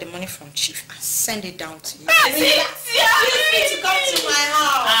collect the money from Chief and send it down to you. Cynthia! You need to come to my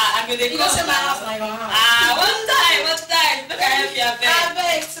house. I'm going to come to my house like your house. One time. Look, I have your bed. I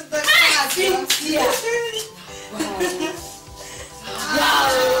beg to the car, Cynthia. Wow.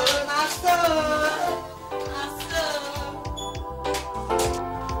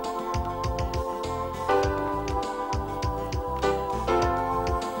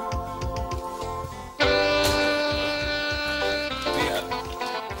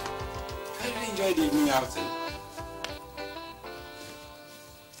 The evening outing.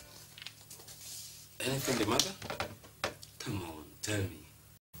 Anything the matter? Come on, tell me.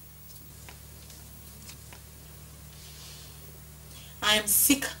 I am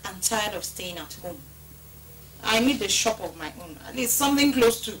sick and tired of staying at home. I need a shop of my own. At least something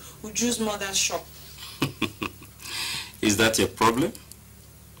close to Uju's mother's shop. Is that your problem?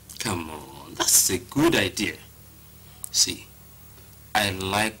 Come on, that's a good idea. See, I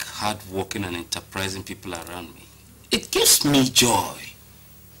like hard-working and enterprising people around me. It gives me joy.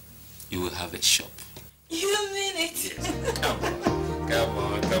 You will have a shop. You mean it? Yes. Come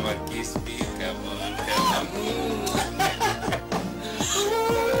on, kiss me. Come on.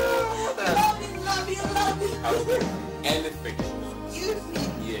 Love you. Anything. You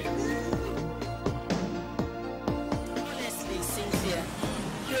mean? Yes. Honestly, Cynthia,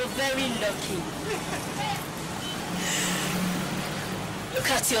 you're very lucky. Look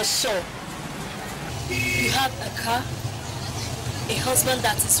at your show. You have a car, a husband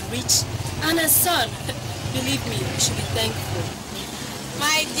that is rich, and a son. Believe me, you should be thankful.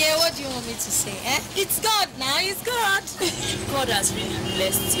 My dear, what do you want me to say? It's God now, it's God. God has really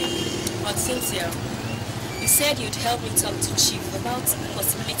blessed you. But Cynthia, you said you'd help me talk to Chief about the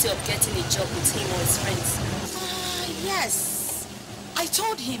possibility of getting a job with him or his friends. Yes. I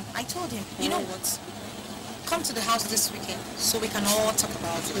told him. You know what? Come to the house this weekend so we can all talk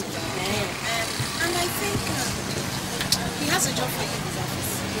about it. And I think he has a job for you in his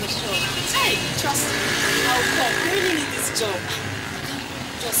office. Hey, trust me. I'll come. I really need this job.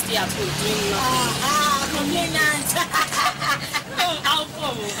 Just stay at home doing nothing. Complainant. I'll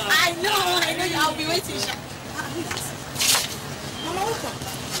come. I know. I'll be waiting. Mama, welcome.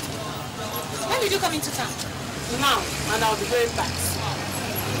 When did you come into town? Now, and I'll be going back.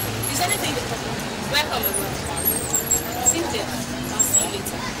 Is anything the problem? Welcome, everyone. Cynthia, I'll see you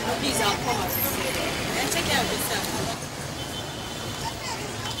later. Please, I'll come as you say. And take care of yourself.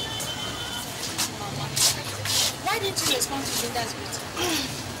 didn't you respond to Linda's greeting?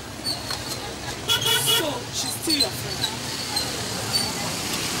 So, she's still your friend.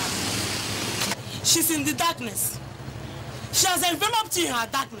 She's in the darkness. She has enveloped you in her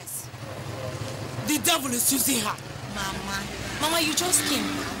darkness. The devil is using her. Mama, you just came.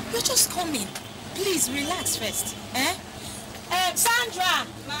 You're just coming. Please, relax first. Sandra!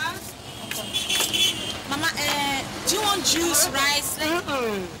 Ma? Mama, do you want juice, rice?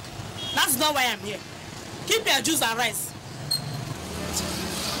 That's not why I'm here. Keep your juice and rice.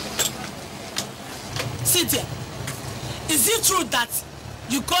 Cynthia, is it true that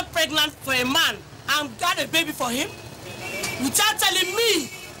you got pregnant for a man and got a baby for him? Without telling me,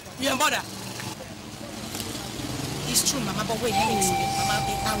 your mother. It's true, Mama, but wait, let me explain. Mama,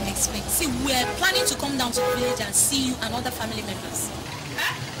 I will explain. See, we're planning to come down to the village and see you and other family members.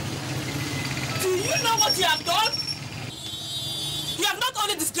 Do you know what you have done? You have not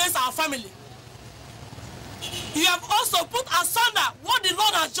only disgraced our family, you have also put asunder what the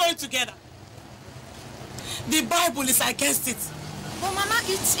Lord has joined together. The Bible is against it. But Mama,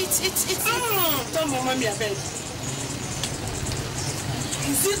 it's... Don't mama me a bed.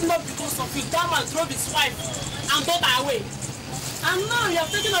 Is it not because of you that man drove his wife and daughter away? And now you have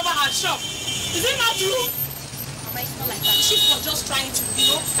taken over her shop. Is it not true? Mama, it's not like that. She was just trying to,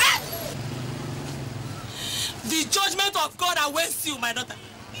 you know... The judgment of God awaits you, my daughter.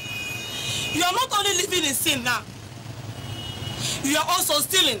 You are not only living in sin now. You are also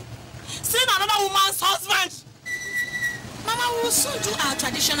stealing another woman's husband. Mama, we will soon do our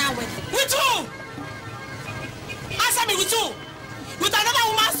traditional wedding. With who? Answer me, with who? With another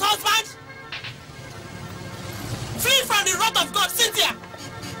woman's husband? Flee from the wrath of God, Cynthia.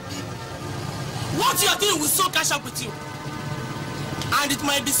 What you are doing will so catch up with you. And it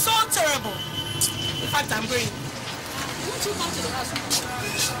might be so terrible. In fact, I'm going. Won't you come to the house?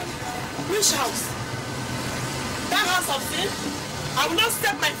 Which house? That house of sin? I will not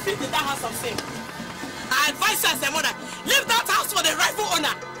step my feet in that house of sin. I advise you as a mother, leave that house for the rightful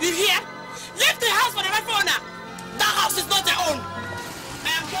owner. You hear? Leave the house for the rightful owner. That house is not your own.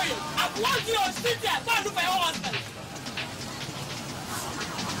 I am going. I've warned you on Cynthia. Go and look for your own husband.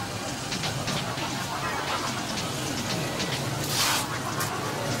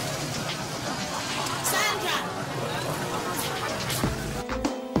 Sandra!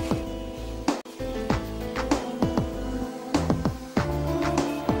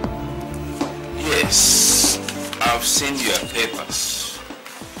 Yes, I've seen your papers.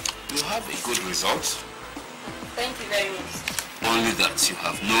 You have a good result. Thank you very much. Only that you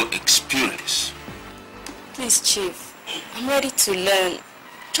have no experience. Please, Chief, I'm ready to learn.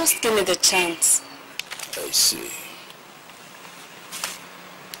 Just give me the chance. I see.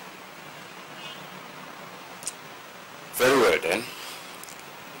 Very well then.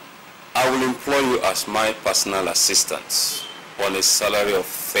 I will employ you as my personal assistant on a salary of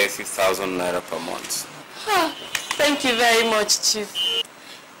 30,000 naira per month. Thank you very much, Chief.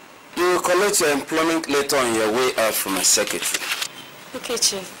 You will collect your employment letter on your way out from my secretary. Okay,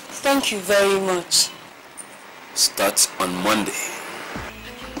 Chief. Thank you very much. Start on Monday.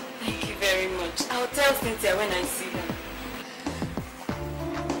 Thank you very much. I'll tell Cynthia when I see her.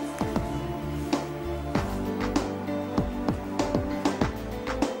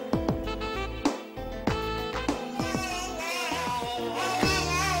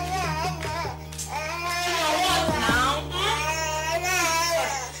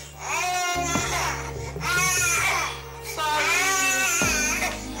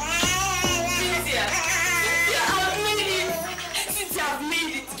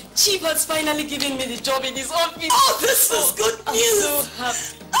 Chief has finally given me the job in his office. Oh, this is good news. I'm so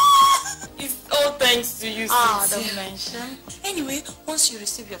happy. It's all thanks to you, Cynthia. Don't mention. Anyway, once you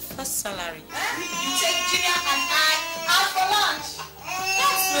receive your first salary, you take Junior and I out for lunch.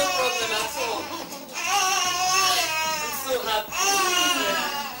 That's no problem at all. I'm so happy.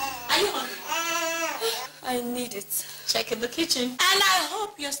 Are you hungry? I need it. Check in the kitchen. And I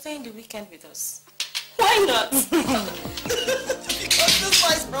hope you're staying the weekend with us. Why not? Because this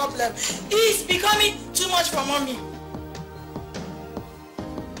boy's problem is becoming too much for mommy.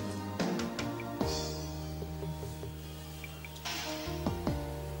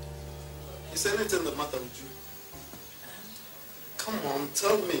 Is anything the matter with you? Come on,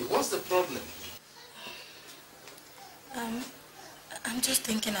 tell me, what's the problem? I'm just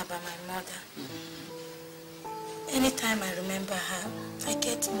thinking about my mother. Anytime I remember her, I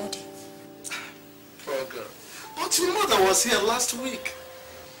get moody. Poor girl. But your mother was here last week.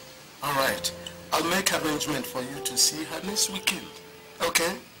 All right, I'll make arrangement for you to see her next weekend.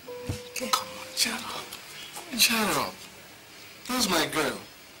 Okay? Okay. Come on, shut up. Shut up. Who's my girl?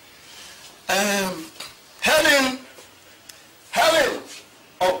 Helen!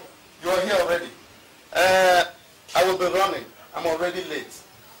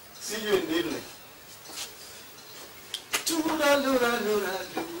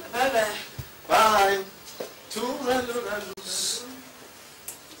 Bye-bye. Bye.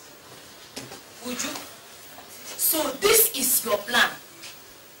 Would you? So this is your plan?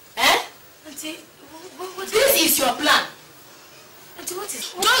 Eh? Auntie, this is your plan? Auntie, what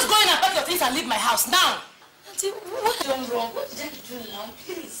is... Just go in and pack your things and leave my house now. Auntie, what have I done wrong? What did I do now?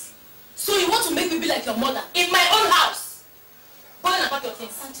 Please. So you want to make me be like your mother in my own house? Go in and pack your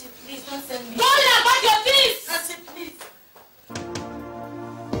things. Auntie, please don't send me. Go in and pack your things! Auntie, please.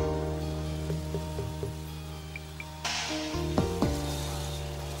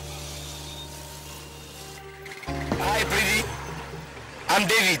 Hi, pretty. I'm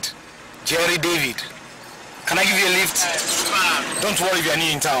David. Jerry David. Can I give you a lift? Don't worry if you're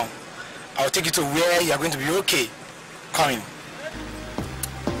new in town. I'll take you to where you're going to be okay. Come in.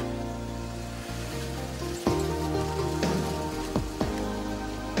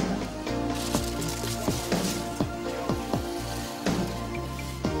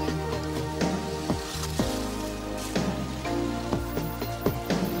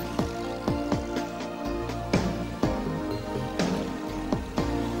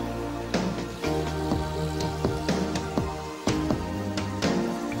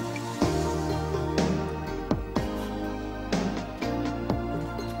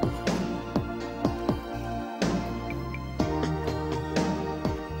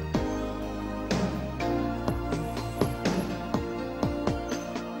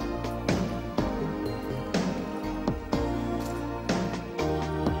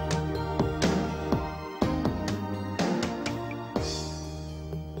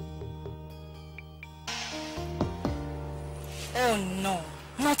 Oh no,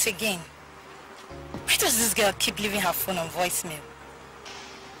 not again. Why does this girl keep leaving her phone on voicemail?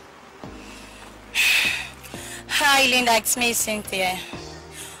 Hi Linda, it's me, Cynthia.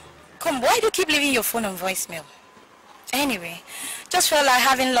 Come, why do you keep leaving your phone on voicemail? Anyway, just felt like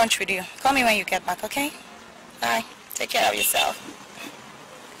having lunch with you. Call me when you get back, okay? Bye. Take care of yourself.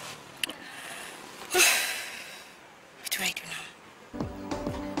 What do I do now?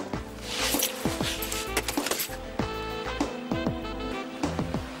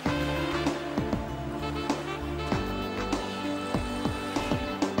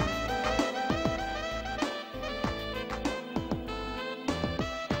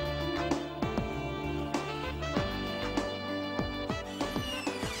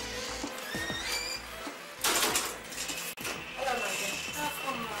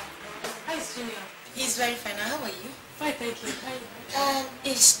 He's very fine. How are you? Fine, thank you.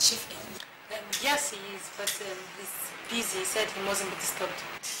 Is Chief in? Yes, he is, but he's busy. He said he mustn't be disturbed.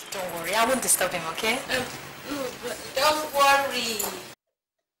 Don't worry, I won't disturb him, okay? No, but Don't worry.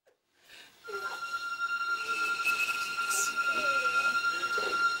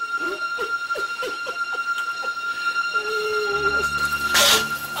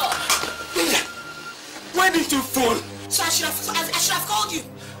 Why didn't you phone? So I should have called you.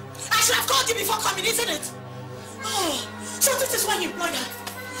 I should have called you before coming, isn't it? Oh, so this is why you employed her.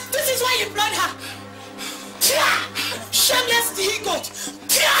 This is why you employed her. Shameless he-goat.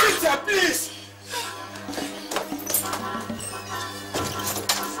 Cynthia, please.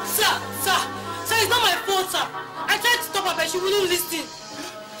 Sir, it's not my fault, sir. I tried to stop her, but she wouldn't listen.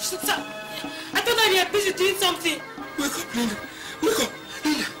 Sir, I thought that you were busy doing something. Wake up, Linda. Wake up.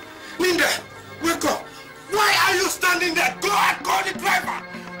 Linda, wake up. Why are you standing there? Go and call the driver.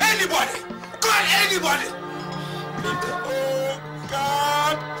 Anybody. Call anybody. Linda, oh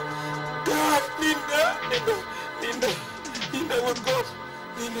God. God, Linda, wake up. Linda.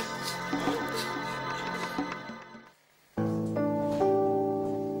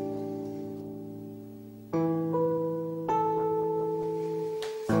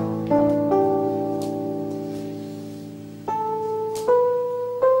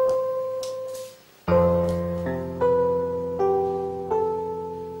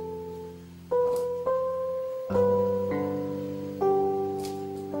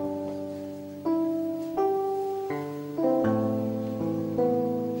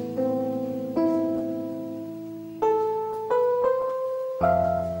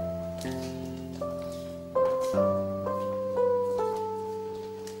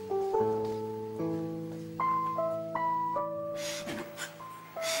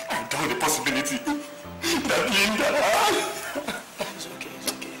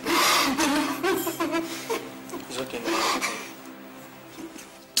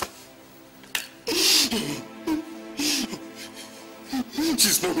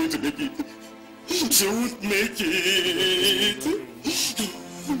 She's not going to make it. She won't make it.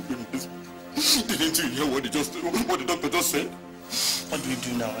 Didn't you hear what the doctor just said? What do we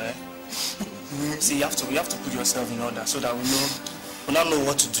do now, eh? See, we have to put yourself in order so that we know will not know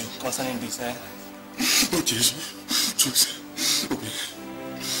what to do concerning this, eh? Okay, choose. Okay.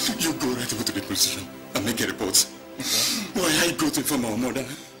 You go right over to the police station and make a report. Okay. Why I go to inform our mother?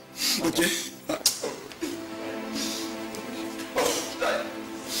 Okay?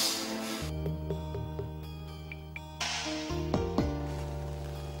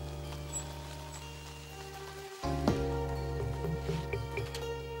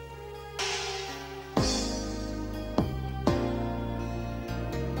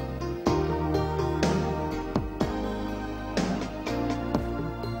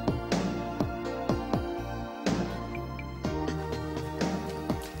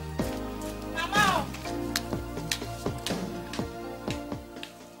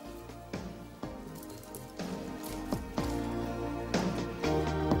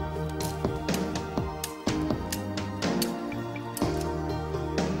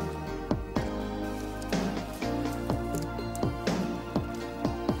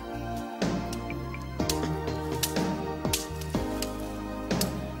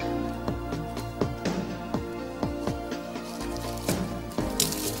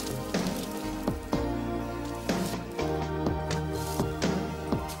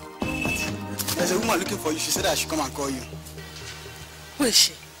 There's a woman looking for you. She said I should come and call you. Who is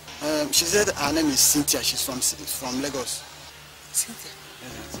she? She said her name is Cynthia. She's from Lagos. Cynthia?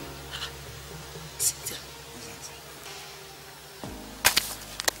 Yes. Cynthia?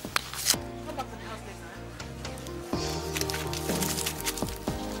 Come back to the house later.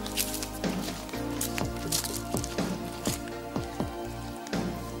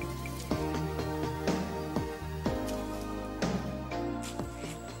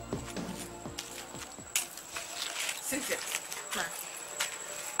 Cynthia,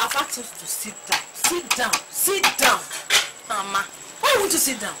 I've asked you to sit down. Sit down. Sit down. Mama, why won't you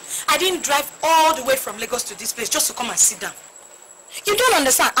sit down? I didn't drive all the way from Lagos to this place just to come and sit down. You don't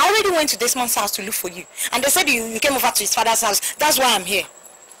understand. I already went to Desmond's house to look for you. And they said you came over to his father's house. That's why I'm here.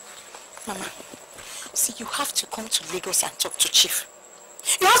 Mama, see, you have to come to Lagos and talk to Chief.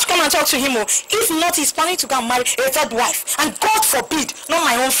 You have to come and talk to him. If not, he's planning to go and marry a third wife. And God forbid, not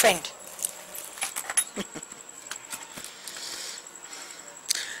my own friend.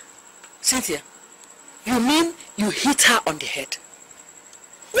 Cynthia, you mean you hit her on the head?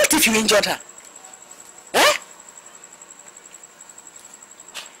 What if you injured her? Eh?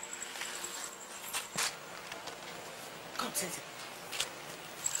 Come, Cynthia.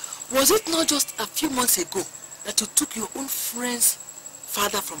 Was it not just a few months ago that you took your own friend's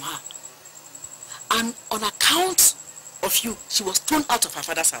father from her? And on account of you, she was thrown out of her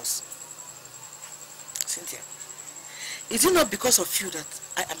father's house? Cynthia, is it not because of you that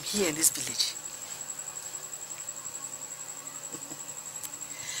I am here in this village?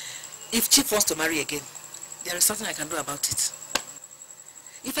 If Chief wants to marry again, there is something I can do about it.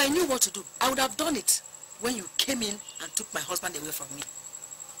 If I knew what to do, I would have done it when you came in and took my husband away from me.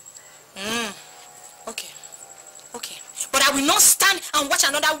 Okay. Okay. But I will not stand and watch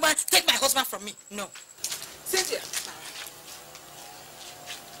another woman take my husband from me. No. Cynthia,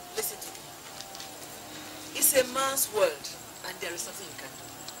 listen to me. It's a man's world, and there is nothing you can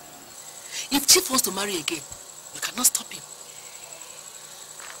do. If Chief wants to marry again, you cannot stop him.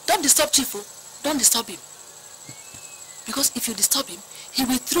 Don't disturb Chief, don't disturb him. Because if you disturb him, he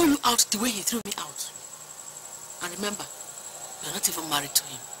will throw you out the way he threw me out. And remember, you're not even married to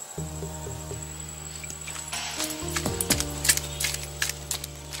him.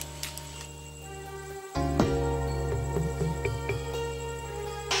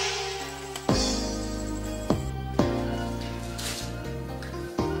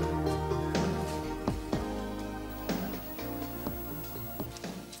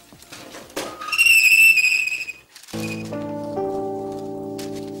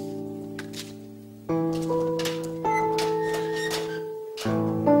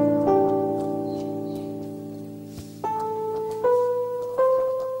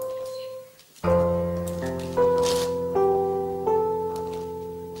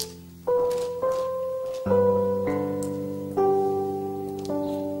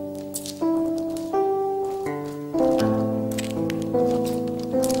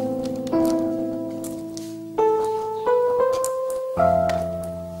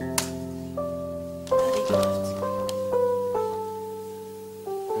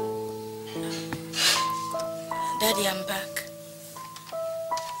 Daddy, I'm back.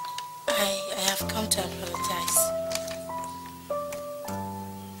 I have come to apologize.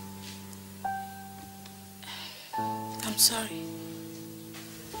 I'm sorry.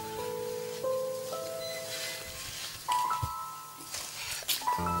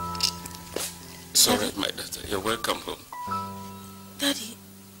 It's all right, my daughter. You're welcome home.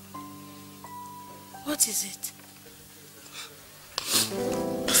 What is it?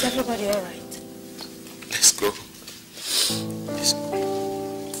 Is everybody all right? Let's go. Let's go.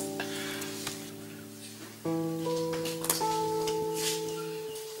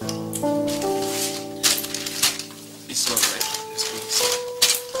 It's all right. Let's go inside.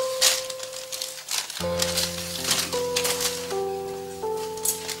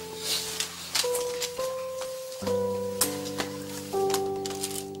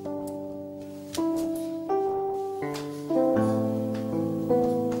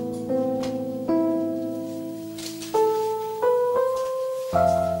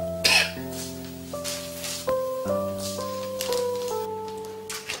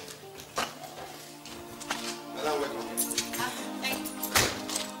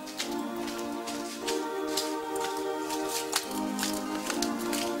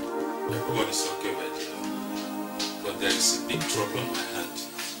 Everyone is okay, my dear. But there is a big trouble on my hand.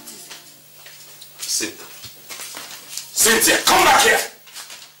 Cynthia. Cynthia, come back here!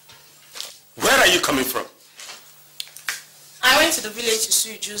 Where are you coming from? I went to the village to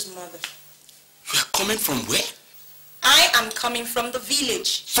see Uju's mother. You are coming from where? I am coming from the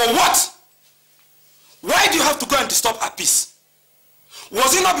village. For what? Why do you have to go and disturb her peace?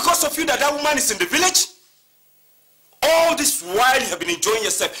 Was it not because of you that that woman is in the village? All this while you have been enjoying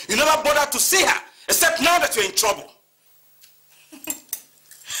yourself, you never bothered to see her, except now that you're in trouble.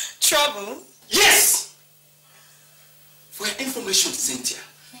 Trouble? Yes! For your information, Cynthia,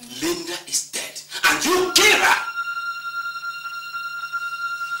 Linda is dead, and you killed her!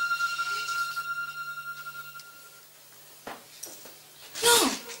 No.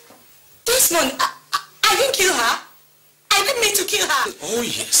 Desmond, I didn't kill her. I didn't mean to kill her. Oh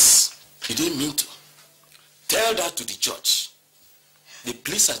yes, you didn't mean to. Tell that to the judge. The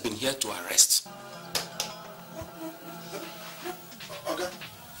police has been here to arrest. Okay.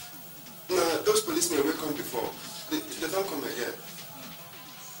 No, those policemen will come before. They don't come again.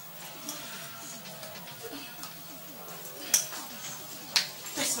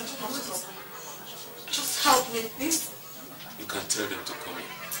 Desmond, just help me, please. You can tell them to come in.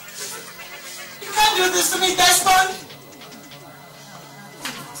 You can't do this to me, Desmond.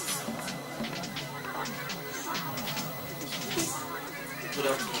 Good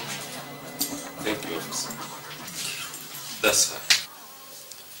afternoon. Thank you, officer. That's her.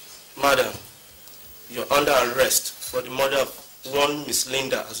 Madam, you're under arrest for the murder of one Miss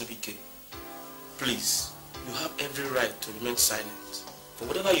Linda Azubike. Please, you have every right to remain silent. For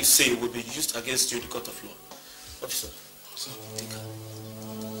whatever you say will be used against you in the court of law. Officer, take her.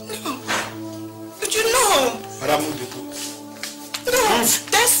 No. But you know. Madam, move the book. No. Move.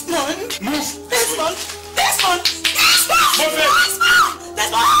 Desmond. Move. Desmond. Desmond. Desmond. Move it.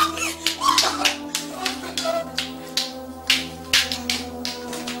 Desmond.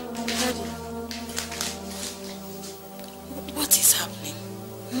 Daddy, what is happening?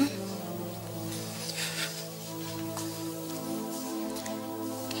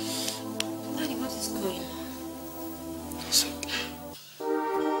 Daddy, what is going on? So,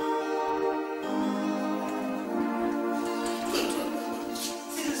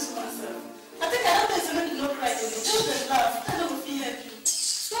 I think I have to no cry again. Just laugh. I don't feel help you.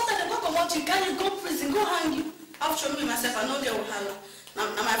 It's not that the doctor wants you. Can you go prison? Go hang you. I've shown me myself. I know they will holler. Now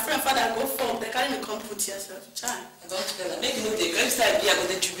my friend father go fall. They carry me come put yourself. Child. I don't tell her. Make you know the next time I go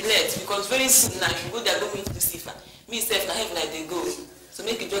to jubilate because very soon now you go there go meet Lucifer. Me self na heaven I dey go. So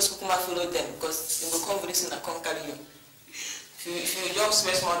make you just come follow them because they will come very soon and come carry you. If you just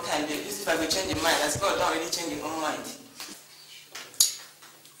waste more time, Lucifer will change your mind. As God don't already change your own mind.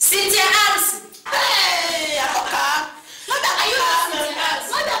 Cynthia Harrison. Hey, Atoka. Mother, are you listening?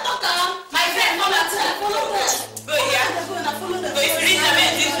 Mother, Atoka. My friend, Mama, follow her. Go here. Go if you read the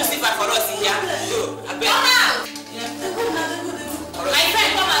man, this Lucifer for us here. Go. I beg. Come out. My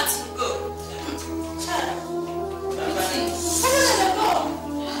friend, come out. Go.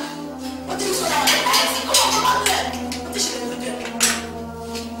 What is this? Come on there. What is she doing there?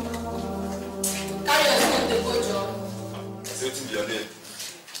 Carry yourself to go, John. I said to your name.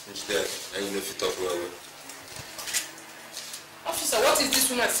 Instead, and you know if you talk well. Officer, what is this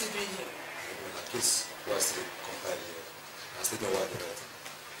woman still doing here? Please, who has to compile here? I still don't want to write.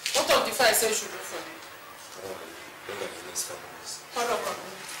 What of the file says you should do for me? Don't let the next families. Hold up.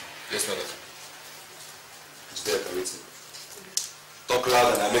 Yes, madam. It's there, can wait. Talk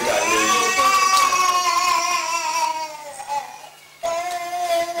loud and I make her hear you.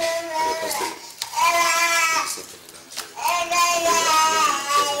 Okay, constable. Listen to me, fighting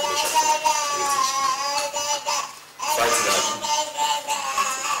out.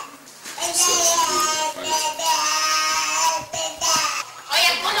 Oh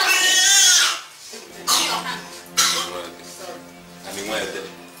yeah, come on.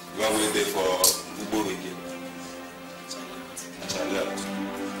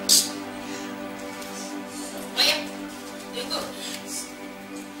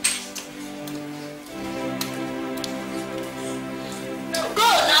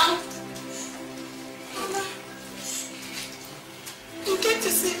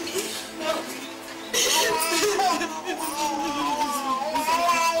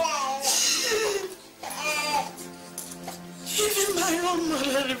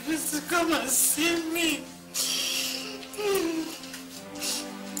 mother refused to come and see me.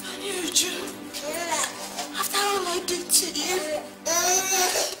 And you, Joe, after all I did to you.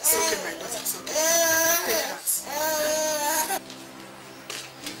 It's okay, my daughter, it's okay. Take heart.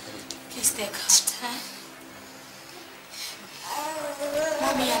 Please take heart, huh?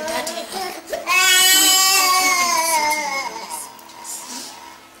 Mommy and Daddy are doing everything to you.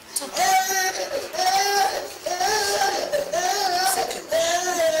 It's okay.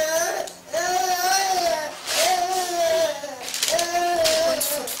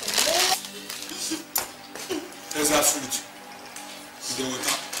 There's that food. The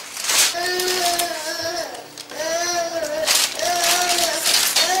water.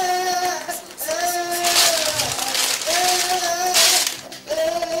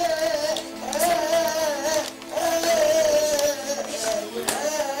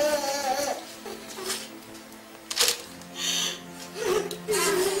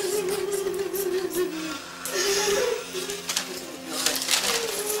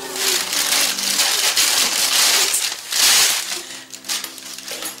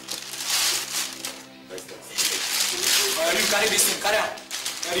 Carry this thing, carry on.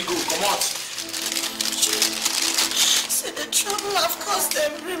 Very good, come on. See the trouble I've caused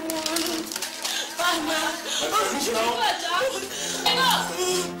everyone. Mama.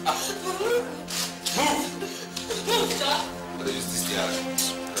 Move! What is this here?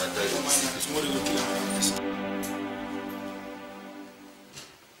 It's more than okay.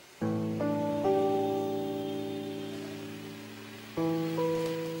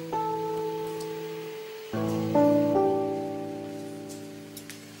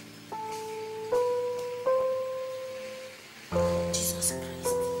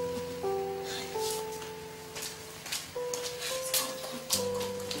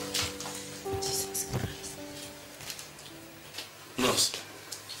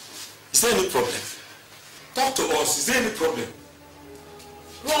 Is there any problem? Talk to us. Is there any problem?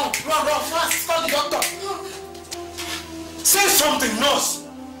 Run, fast, call the doctor. Say something, nurse.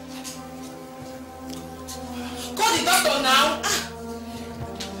 Call the doctor now.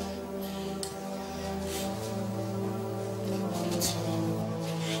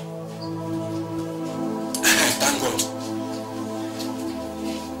 Thank God.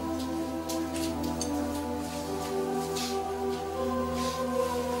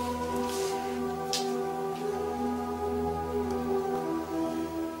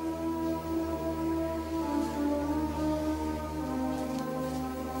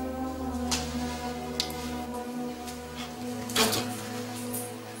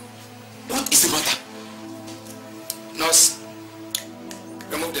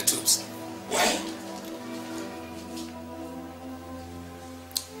 Remove the tubes. Why?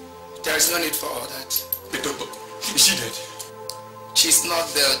 There is no need for all that. But doctor, is she dead? She's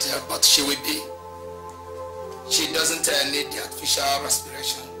not dead, but she will be. She doesn't need the artificial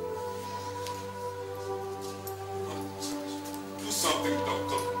respiration. Do something,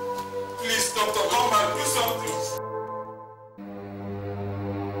 doctor. Please, doctor, come back, do something.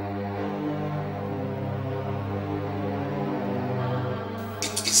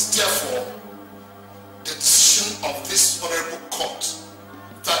 Therefore, the decision of this honorable court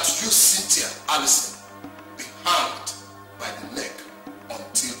that you, Cynthia Allison, be hanged by the neck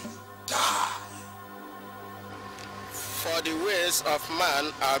until you die. For the ways of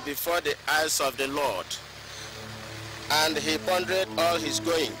man are before the eyes of the Lord, and he pondereth all his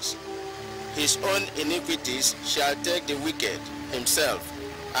goings. His own iniquities shall take the wicked himself,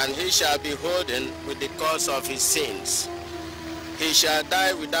 and he shall be holden with the cause of his sins. He shall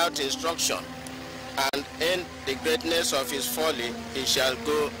die without instruction, and in the greatness of his folly he shall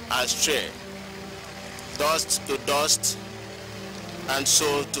go astray. Dust to dust, and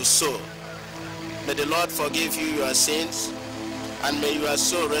soul to soul. May the Lord forgive you your sins, and may your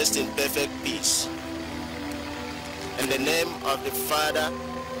soul rest in perfect peace. In the name of the Father,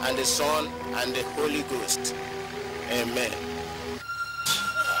 and the Son, and the Holy Ghost. Amen.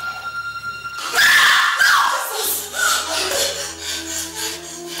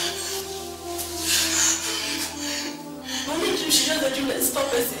 She just let you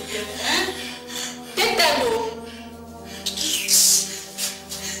stop us again. Eh? Take that go.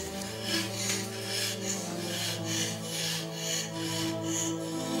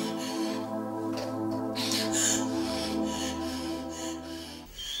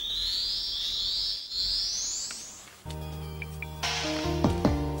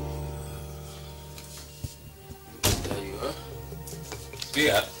 There you are.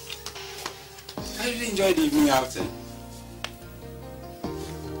 Dear, I really enjoyed the evening outing.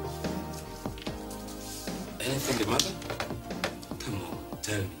 Anything the matter? Come on.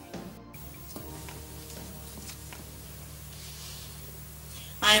 Tell me.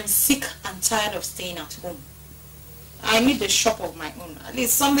 I am sick and tired of staying at home. I need a shop of my own. At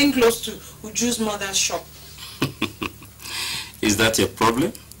least something close to Uju's mother's shop. Is that your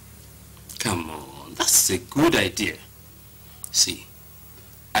problem? Come on, that's a good idea. See,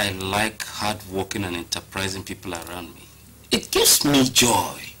 I like hard-working and enterprising people around me. It gives me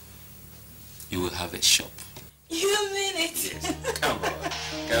joy. You will have a shop. You mean it? Yes. Come on,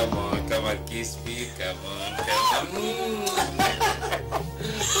 come on, come on, kiss me. Come on, come on.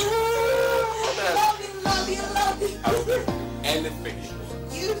 Love you. I will do anything.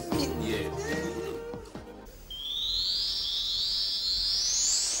 You mean it? Yes.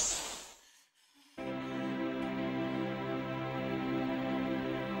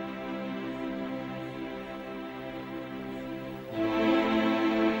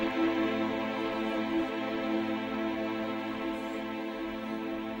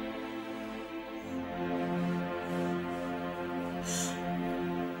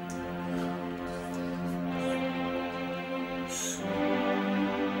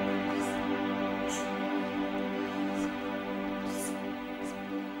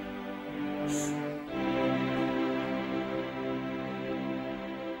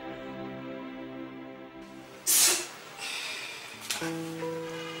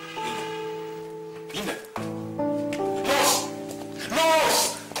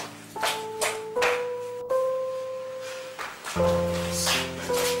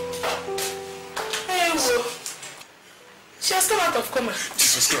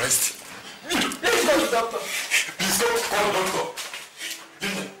 Jesus Christ. Let's go to the doctor. Please don't call the doctor.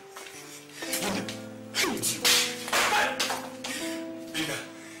 Linda. Linda.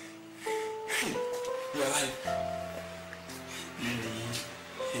 Hey, you're alive.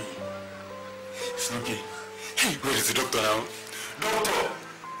 Hey. It's okay. Hey, where is the doctor now? Doctor!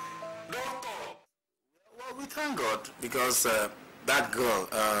 Well, we thank God because that girl,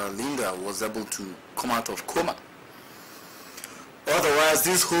 Linda, was able to come out of coma. Otherwise,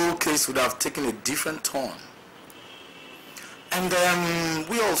 this whole case would have taken a different turn. And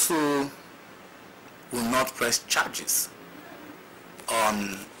we also will not press charges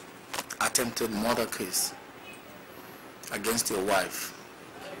on attempted murder case against your wife.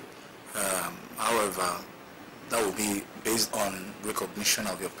 However, that will be based on recognition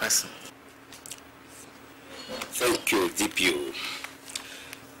of your person. Thank you, DPO.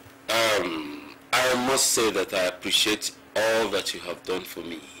 I must say that I appreciate all that you have done for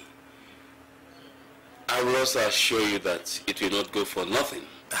me. I will also assure you that it will not go for nothing.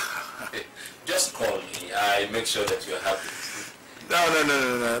 Just call me. I make sure that you're happy.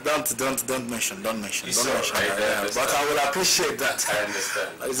 No. Don't mention. It's don't mention right, that. But I will appreciate that. I understand.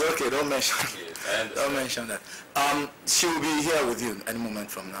 It's okay. Don't mention. Yes, I understand. Don't mention that. She will be here with you any moment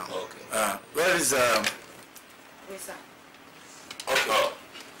from now. Okay. Where is Lisa. Okay. Oh,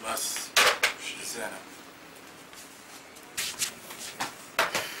 that's. She's here now.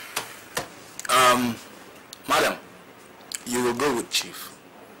 Madam, you will go with Chief.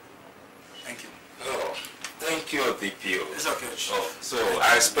 Thank you. Oh, thank you, DPO. It's okay, Chief. Oh, so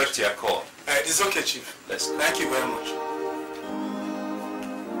I expect your call. It's okay, Chief. Let's go. Thank you very much.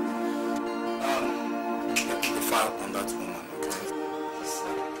 Let me the file on that woman, okay?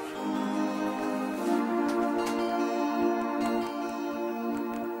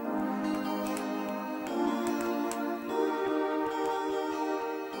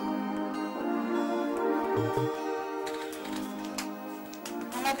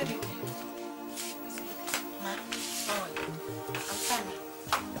 Mama, good evening. Ma, how are you? I'm fine.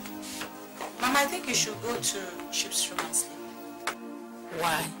 Mama, I think you should go to Chip's room and sleep.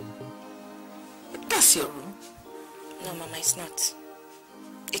 Why? That's your room. No, Mama, it's not.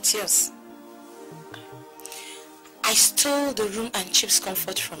 It's yours. I stole the room and Chip's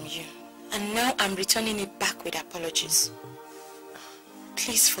comfort from you, and now I'm returning it back with apologies.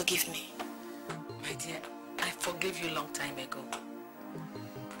 Please forgive me. My dear, I forgave you a long time ago.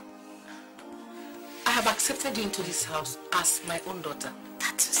 I have accepted you into this house as my own daughter.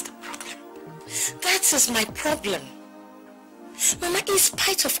 That is the problem. That is my problem. Mama, in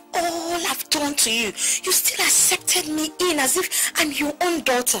spite of all I've done to you, you still accepted me in as if I'm your own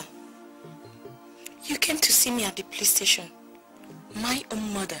daughter. You came to see me at the police station. My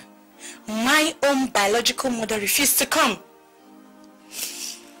own mother, my own biological mother refused to come.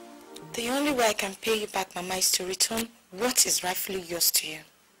 The only way I can pay you back, Mama, is to return what is rightfully yours to you.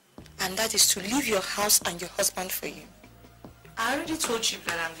 And that is to leave your house and your husband for you. I already told you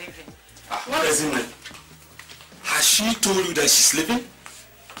that I'm leaving. What is it? Has she told you that she's leaving?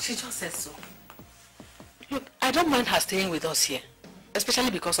 She just said so. Look, I don't mind her staying with us here.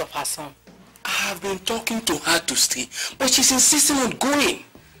 especially because of her son. I have been talking to her to stay, but she's insisting on going.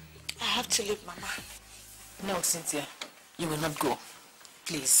 I have to leave, Mama. No, Cynthia, you will not go.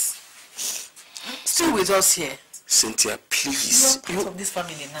 Please. Stay with us here. Cynthia, please. You are part of this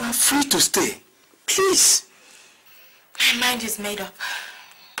family now. You are free to stay. Please. My mind is made up.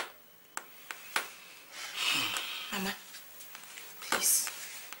 Mama, please.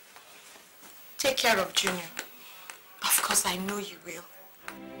 Take care of Junior. Of course, I know you will.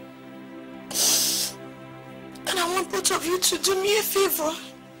 And I want both of you to do me a favor.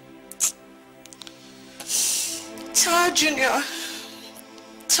 Tell Junior.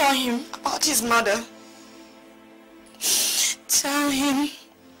 Tell him about his mother. Tell him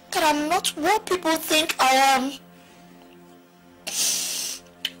that I'm not what people think I am.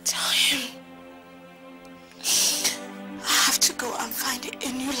 Tell him I have to go and find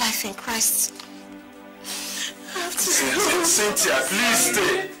a new life in Christ. I have to go. Cynthia, please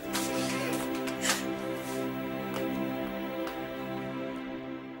stay.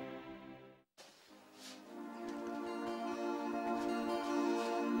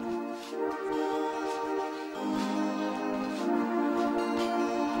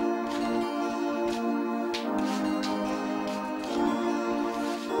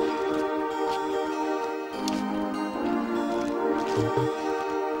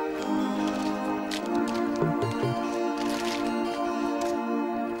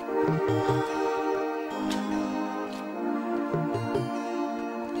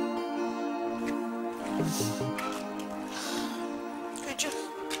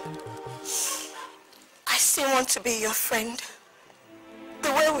 To be your friend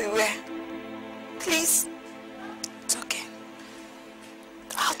the way we were. Please. It's okay.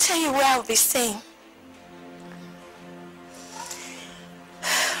 I'll tell you where I'll be staying.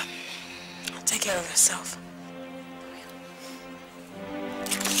 Take care of yourself.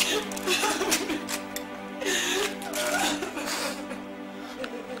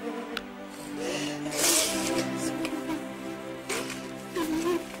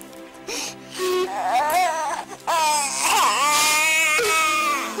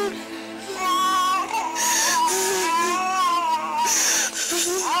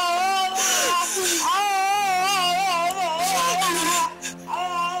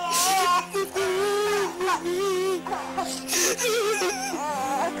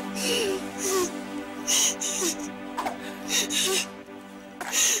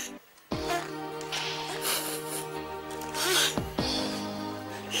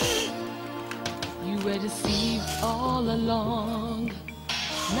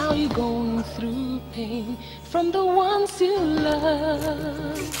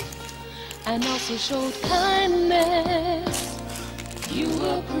 And also showed kindness. You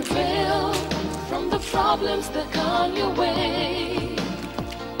will prevail from the problems that come your way.